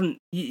are different,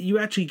 you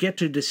actually get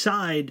to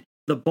decide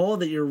the ball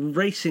that you're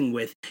racing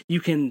with.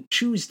 You can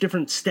choose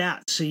different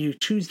stats, so you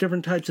choose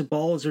different types of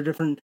balls or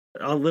different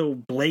little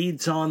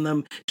blades on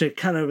them to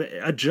kind of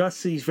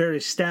adjust these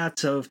various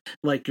stats of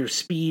like your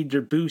speed,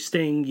 your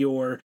boosting,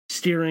 your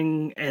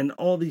steering, and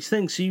all these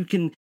things. So you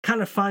can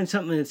kind of find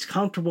something that's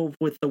comfortable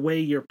with the way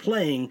you're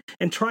playing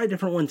and try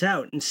different ones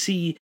out and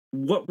see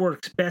what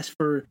works best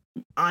for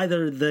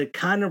either the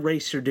kind of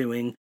race you're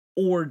doing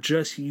or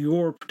just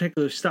your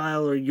particular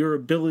style or your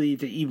ability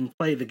to even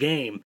play the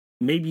game.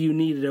 Maybe you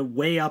needed a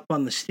way up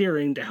on the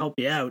steering to help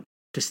you out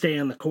to stay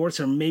on the course,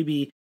 or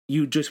maybe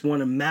you just want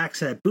to max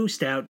that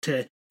boost out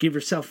to give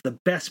yourself the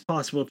best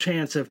possible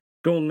chance of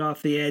going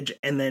off the edge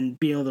and then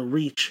being able to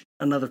reach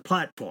another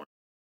platform.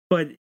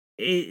 But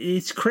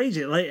it's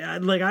crazy. Like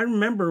I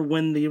remember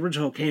when the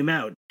original came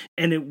out,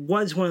 and it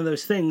was one of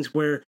those things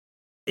where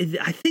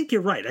I think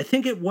you're right. I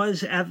think it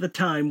was at the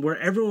time where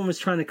everyone was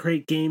trying to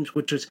create games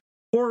with just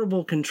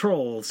horrible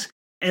controls,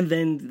 and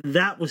then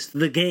that was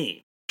the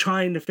game,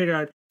 trying to figure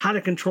out how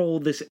to control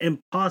this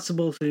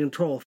impossible to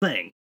control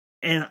thing.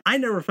 And I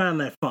never found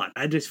that fun.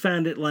 I just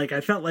found it like, I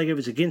felt like it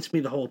was against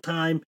me the whole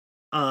time.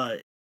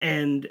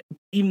 And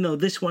even though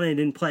this one I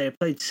didn't play, I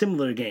played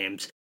similar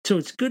games. So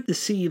it's good to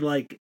see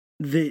like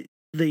they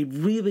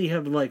really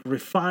have like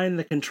refined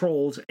the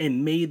controls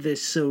and made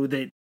this so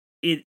that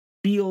it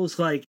feels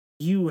like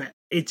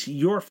it's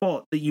your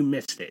fault that you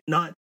missed it.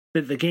 Not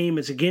that the game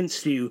is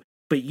against you,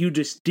 but you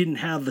just didn't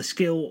have the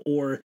skill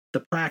or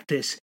the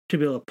practice to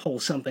be able to pull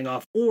something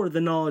off, or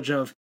the knowledge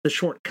of the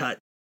shortcut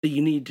that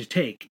you need to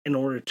take in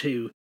order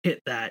to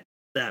hit that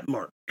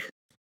mark.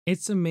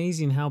 It's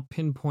amazing how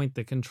pinpoint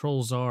the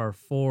controls are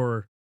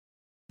for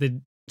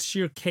the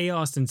sheer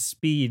chaos and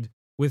speed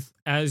with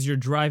as you're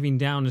driving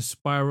down a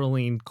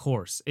spiraling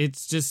course.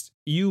 It's just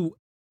you're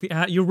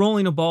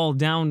rolling a ball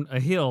down a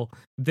hill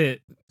that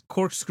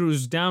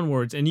corkscrews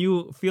downwards, and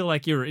you feel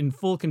like you're in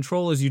full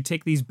control as you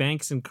take these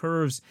banks and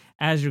curves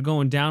as you're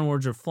going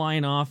downwards or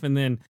flying off and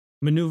then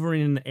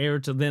maneuvering in the air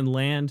to then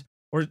land.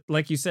 Or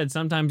like you said,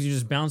 sometimes you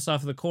just bounce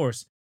off the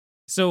course.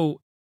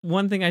 So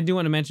one thing I do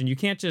want to mention, you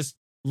can't just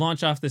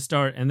launch off the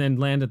start and then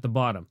land at the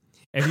bottom.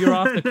 If you're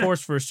off the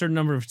course for a certain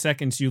number of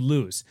seconds, you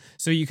lose.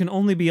 So you can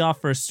only be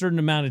off for a certain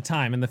amount of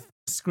time, and the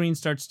screen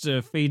starts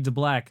to fade to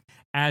black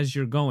as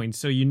you're going,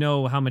 so you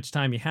know how much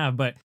time you have.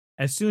 But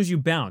as soon as you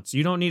bounce,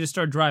 you don't need to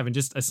start driving.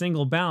 Just a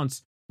single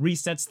bounce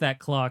resets that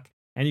clock,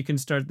 and you can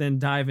start then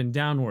diving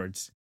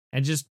downwards.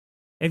 And just,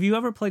 if you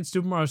ever played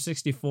Super Mario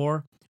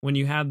 64, when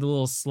you had the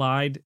little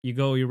slide,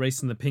 you're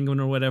racing the penguin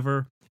or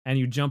whatever, and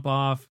you jump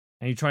off,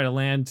 and you try to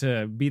land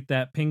to beat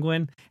that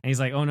penguin, and he's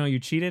like, oh no, you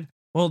cheated?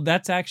 Well,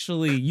 that's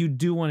actually, you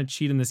do want to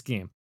cheat in this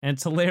game. And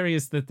it's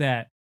hilarious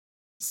that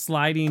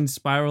sliding,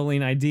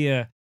 spiraling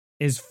idea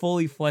is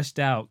fully fleshed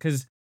out,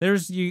 because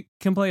you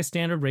can play a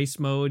standard race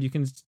mode, you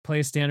can play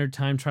a standard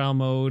time trial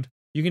mode,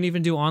 you can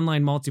even do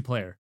online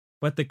multiplayer.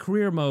 But the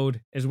career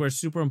mode is where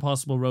Super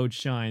Impossible Road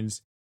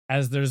shines,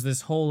 as there's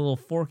this whole little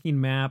forking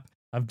map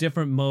of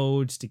different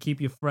modes to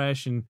keep you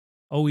fresh and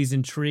always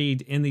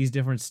intrigued in these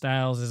different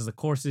styles as the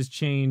courses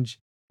change.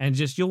 And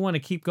just, you'll want to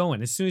keep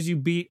going. As soon as you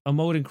beat a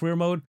mode in career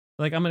mode,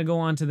 like, I'm going to go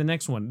on to the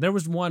next one. There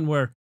was one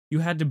where you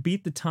had to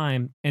beat the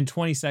time in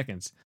 20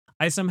 seconds.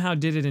 I somehow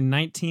did it in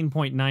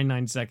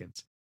 19.99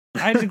 seconds. I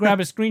had to grab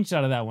a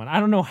screenshot of that one. I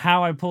don't know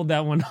how I pulled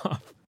that one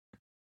off.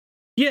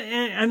 Yeah,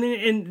 and I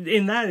mean,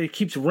 in that, it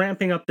keeps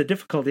ramping up the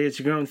difficulty as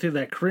you're going through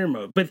that career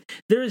mode. But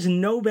there is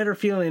no better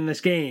feeling in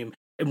this game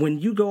when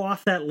you go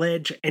off that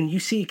ledge and you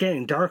see it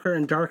getting darker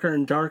and darker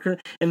and darker,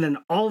 and then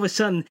all of a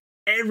sudden,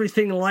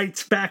 everything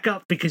lights back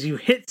up because you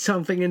hit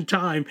something in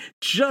time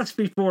just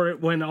before it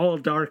went all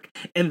dark.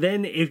 And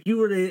then if you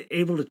were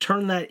able to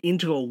turn that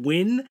into a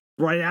win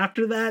right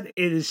after that,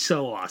 it is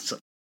so awesome.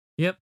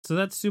 Yep, so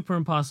that's Super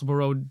Impossible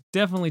Road.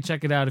 Definitely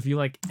check it out if you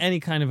like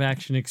any kind of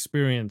action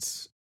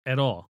experience at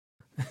all.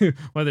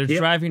 Whether it's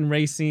driving,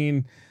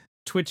 racing,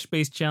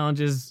 Twitch-based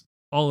challenges,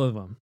 all of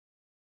them.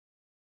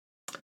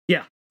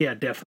 Yeah,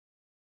 definitely.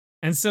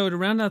 And so to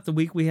round out the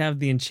week, we have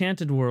The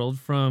Enchanted World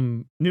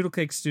from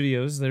Noodlecake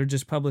Studios. They're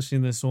just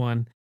publishing this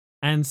one.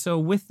 And so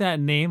with that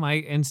name, I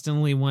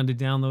instantly wanted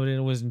to download it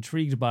and was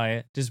intrigued by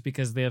it just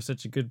because they have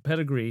such a good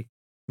pedigree.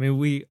 I mean,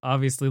 we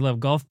obviously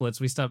love Golf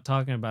Blitz. We stopped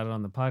talking about it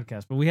on the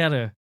podcast, but we had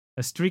a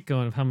streak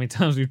going of how many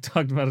times we've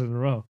talked about it in a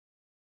row.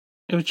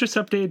 It was just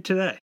updated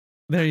today.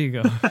 There you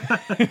go.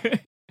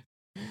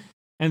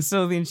 And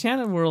so The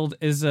Enchanted World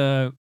is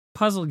a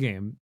puzzle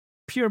game,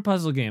 pure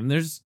puzzle game.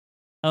 There's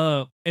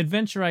a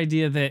adventure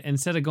idea that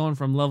instead of going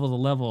from level to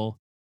level,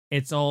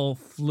 it's all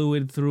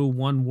fluid through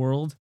one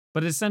world.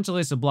 But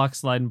essentially, it's a block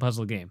slide and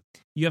puzzle game.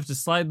 You have to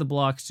slide the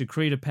blocks to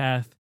create a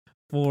path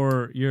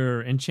for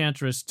your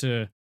enchantress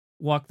to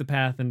walk the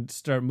path and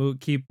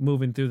keep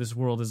moving through this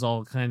world as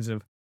all kinds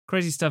of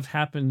crazy stuff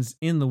happens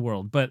in the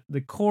world. But the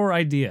core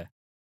idea,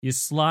 you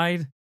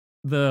slide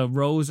the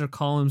rows or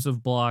columns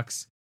of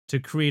blocks to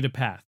create a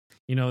path.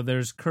 You know,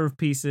 there's curved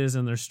pieces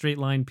and there's straight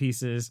line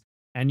pieces,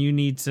 and you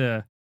need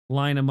to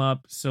line them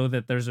up so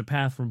that there's a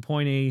path from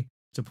point A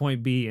to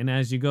point B. And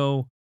as you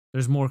go,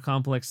 there's more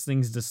complex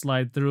things to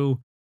slide through.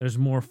 There's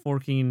more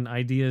forking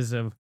ideas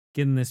of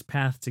getting this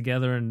path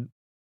together and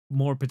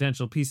more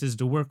potential pieces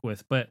to work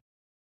with. But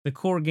the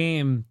core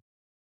game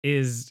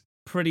is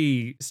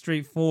pretty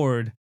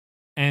straightforward,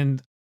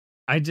 and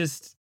I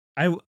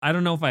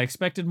don't know if I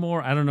expected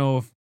more. I don't know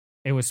if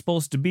it was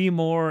supposed to be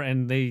more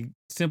and they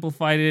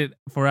simplified it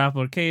for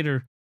Apple Arcade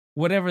or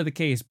whatever the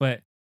case,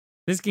 but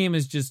this game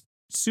is just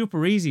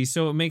super easy,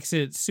 so it makes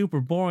it super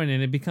boring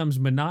and it becomes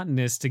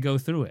monotonous to go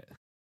through it.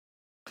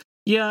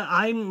 Yeah,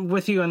 I'm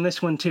with you on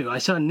this one too. I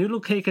saw Noodle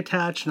Cake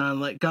attached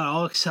and I got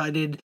all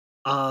excited.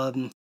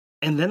 And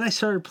then I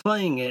started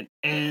playing it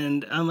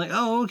and I'm like,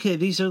 oh, okay,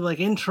 these are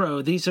like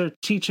intro. These are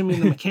teaching me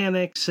the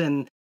mechanics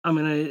and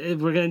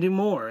we're gonna do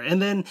more.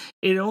 And then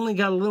it only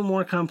got a little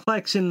more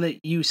complex in that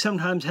you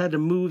sometimes had to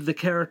move the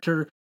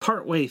character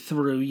partway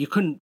through. You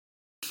couldn't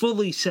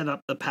fully set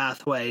up the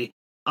pathway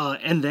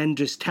and then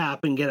just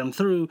tap and get them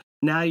through.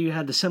 Now you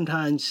had to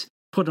sometimes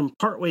put them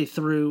partway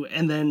through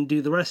and then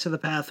do the rest of the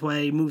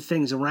pathway, move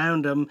things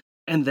around them,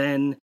 and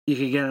then you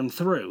could get them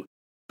through.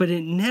 But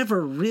it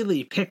never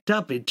really picked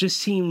up. It just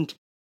seemed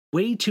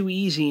way too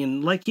easy,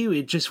 and like you,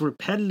 it just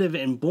repetitive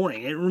and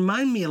boring. It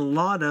reminded me a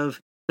lot of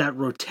that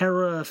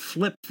Rotera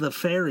Flip the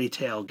Fairy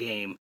Tale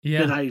game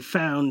that I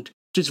found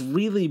just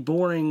really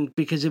boring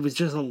because it was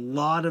just a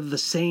lot of the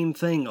same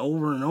thing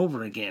over and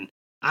over again.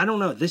 I don't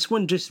know. This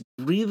one just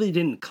really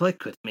didn't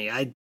click with me.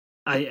 I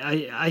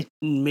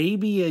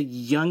maybe a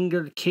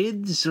younger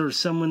kids or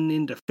someone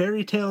into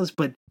fairy tales,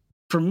 but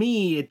for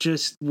me, it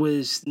just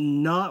was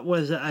not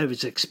what I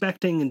was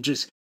expecting, and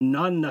just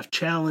not enough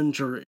challenge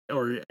or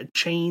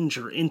change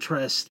or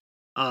interest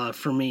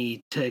for me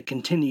to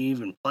continue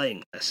even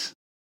playing this.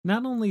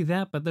 Not only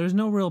that, but there's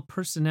no real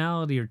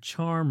personality or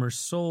charm or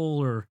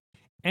soul or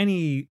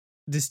any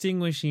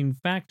distinguishing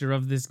factor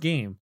of this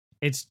game.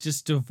 It's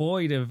just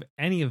devoid of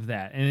any of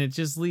that, and it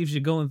just leaves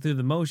you going through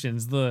the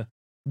motions. The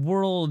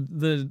world,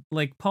 the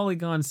like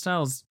polygon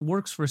styles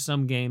works for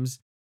some games,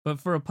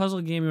 but for a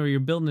puzzle game where you're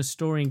building a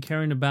story and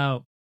caring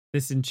about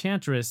this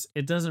enchantress,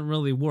 it doesn't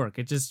really work.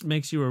 It just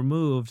makes you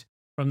removed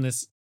from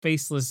this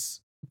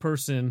faceless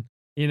person,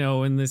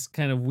 in this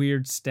kind of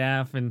weird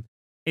staff, and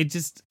it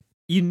just,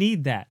 you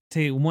need that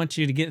to want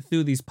you to get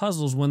through these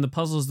puzzles when the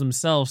puzzles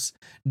themselves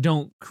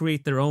don't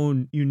create their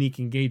own unique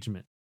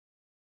engagement.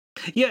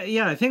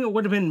 Yeah, I think it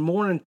would have been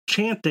more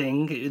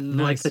enchanting,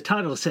 like the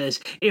title says,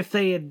 if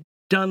they had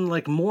done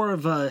like more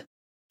of a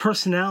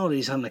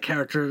personalities on the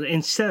character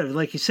instead of,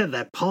 like you said,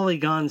 that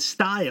polygon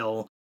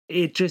style.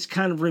 It just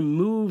kind of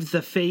removed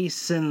the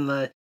face and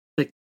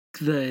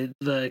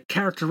the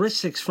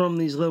characteristics from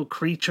these little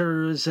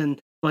creatures and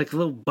like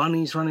little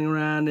bunnies running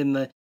around and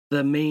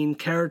the main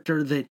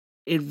character, that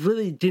it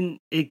really didn't,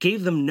 it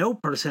gave them no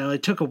personality.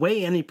 It took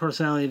away any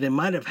personality they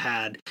might have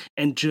had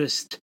and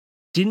just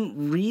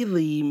didn't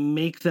really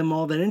make them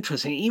all that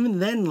interesting. Even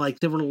then, like,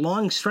 there were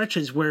long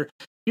stretches where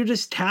you're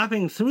just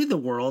tapping through the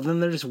world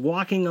and they're just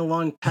walking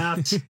along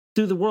paths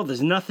through the world.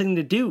 There's nothing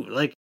to do.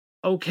 Like,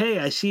 okay,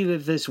 I see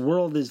that this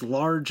world is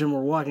large and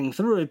we're walking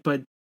through it,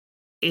 but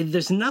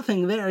there's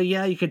nothing there.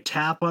 Yeah, you could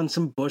tap on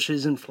some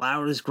bushes and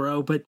flowers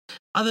grow, but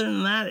other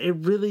than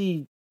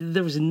that,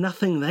 there was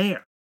nothing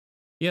there.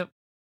 Yep.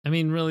 I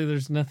mean, really,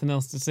 there's nothing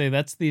else to say.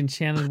 That's the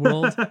enchanted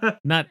world.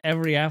 Not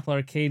every Apple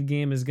Arcade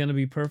game is going to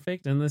be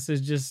perfect, and this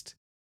is just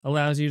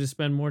allows you to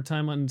spend more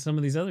time on some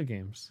of these other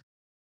games.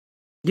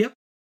 Yep.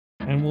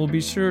 And we'll be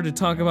sure to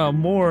talk about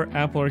more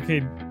Apple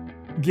Arcade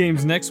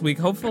games next week.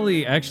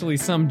 Hopefully, actually,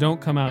 some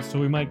don't come out, so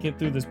we might get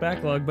through this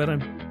backlog, but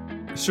I'm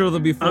sure there'll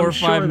be 4 or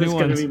 5 new ones. I'm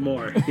sure there's going to be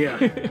more, yeah.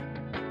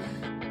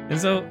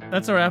 And so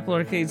that's our Apple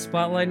Arcade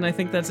Spotlight, and I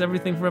think that's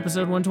everything for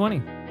episode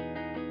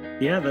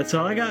 120. Yeah, that's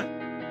all I got.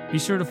 Be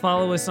sure to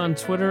follow us on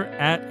Twitter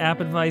at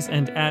AppAdvice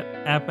and at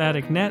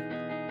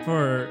AppAddictNet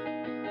for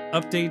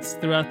updates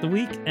throughout the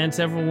week. And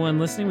to everyone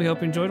listening, we hope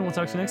you enjoyed, and we'll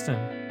talk to you next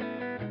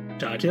time.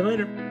 Talk to you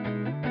later.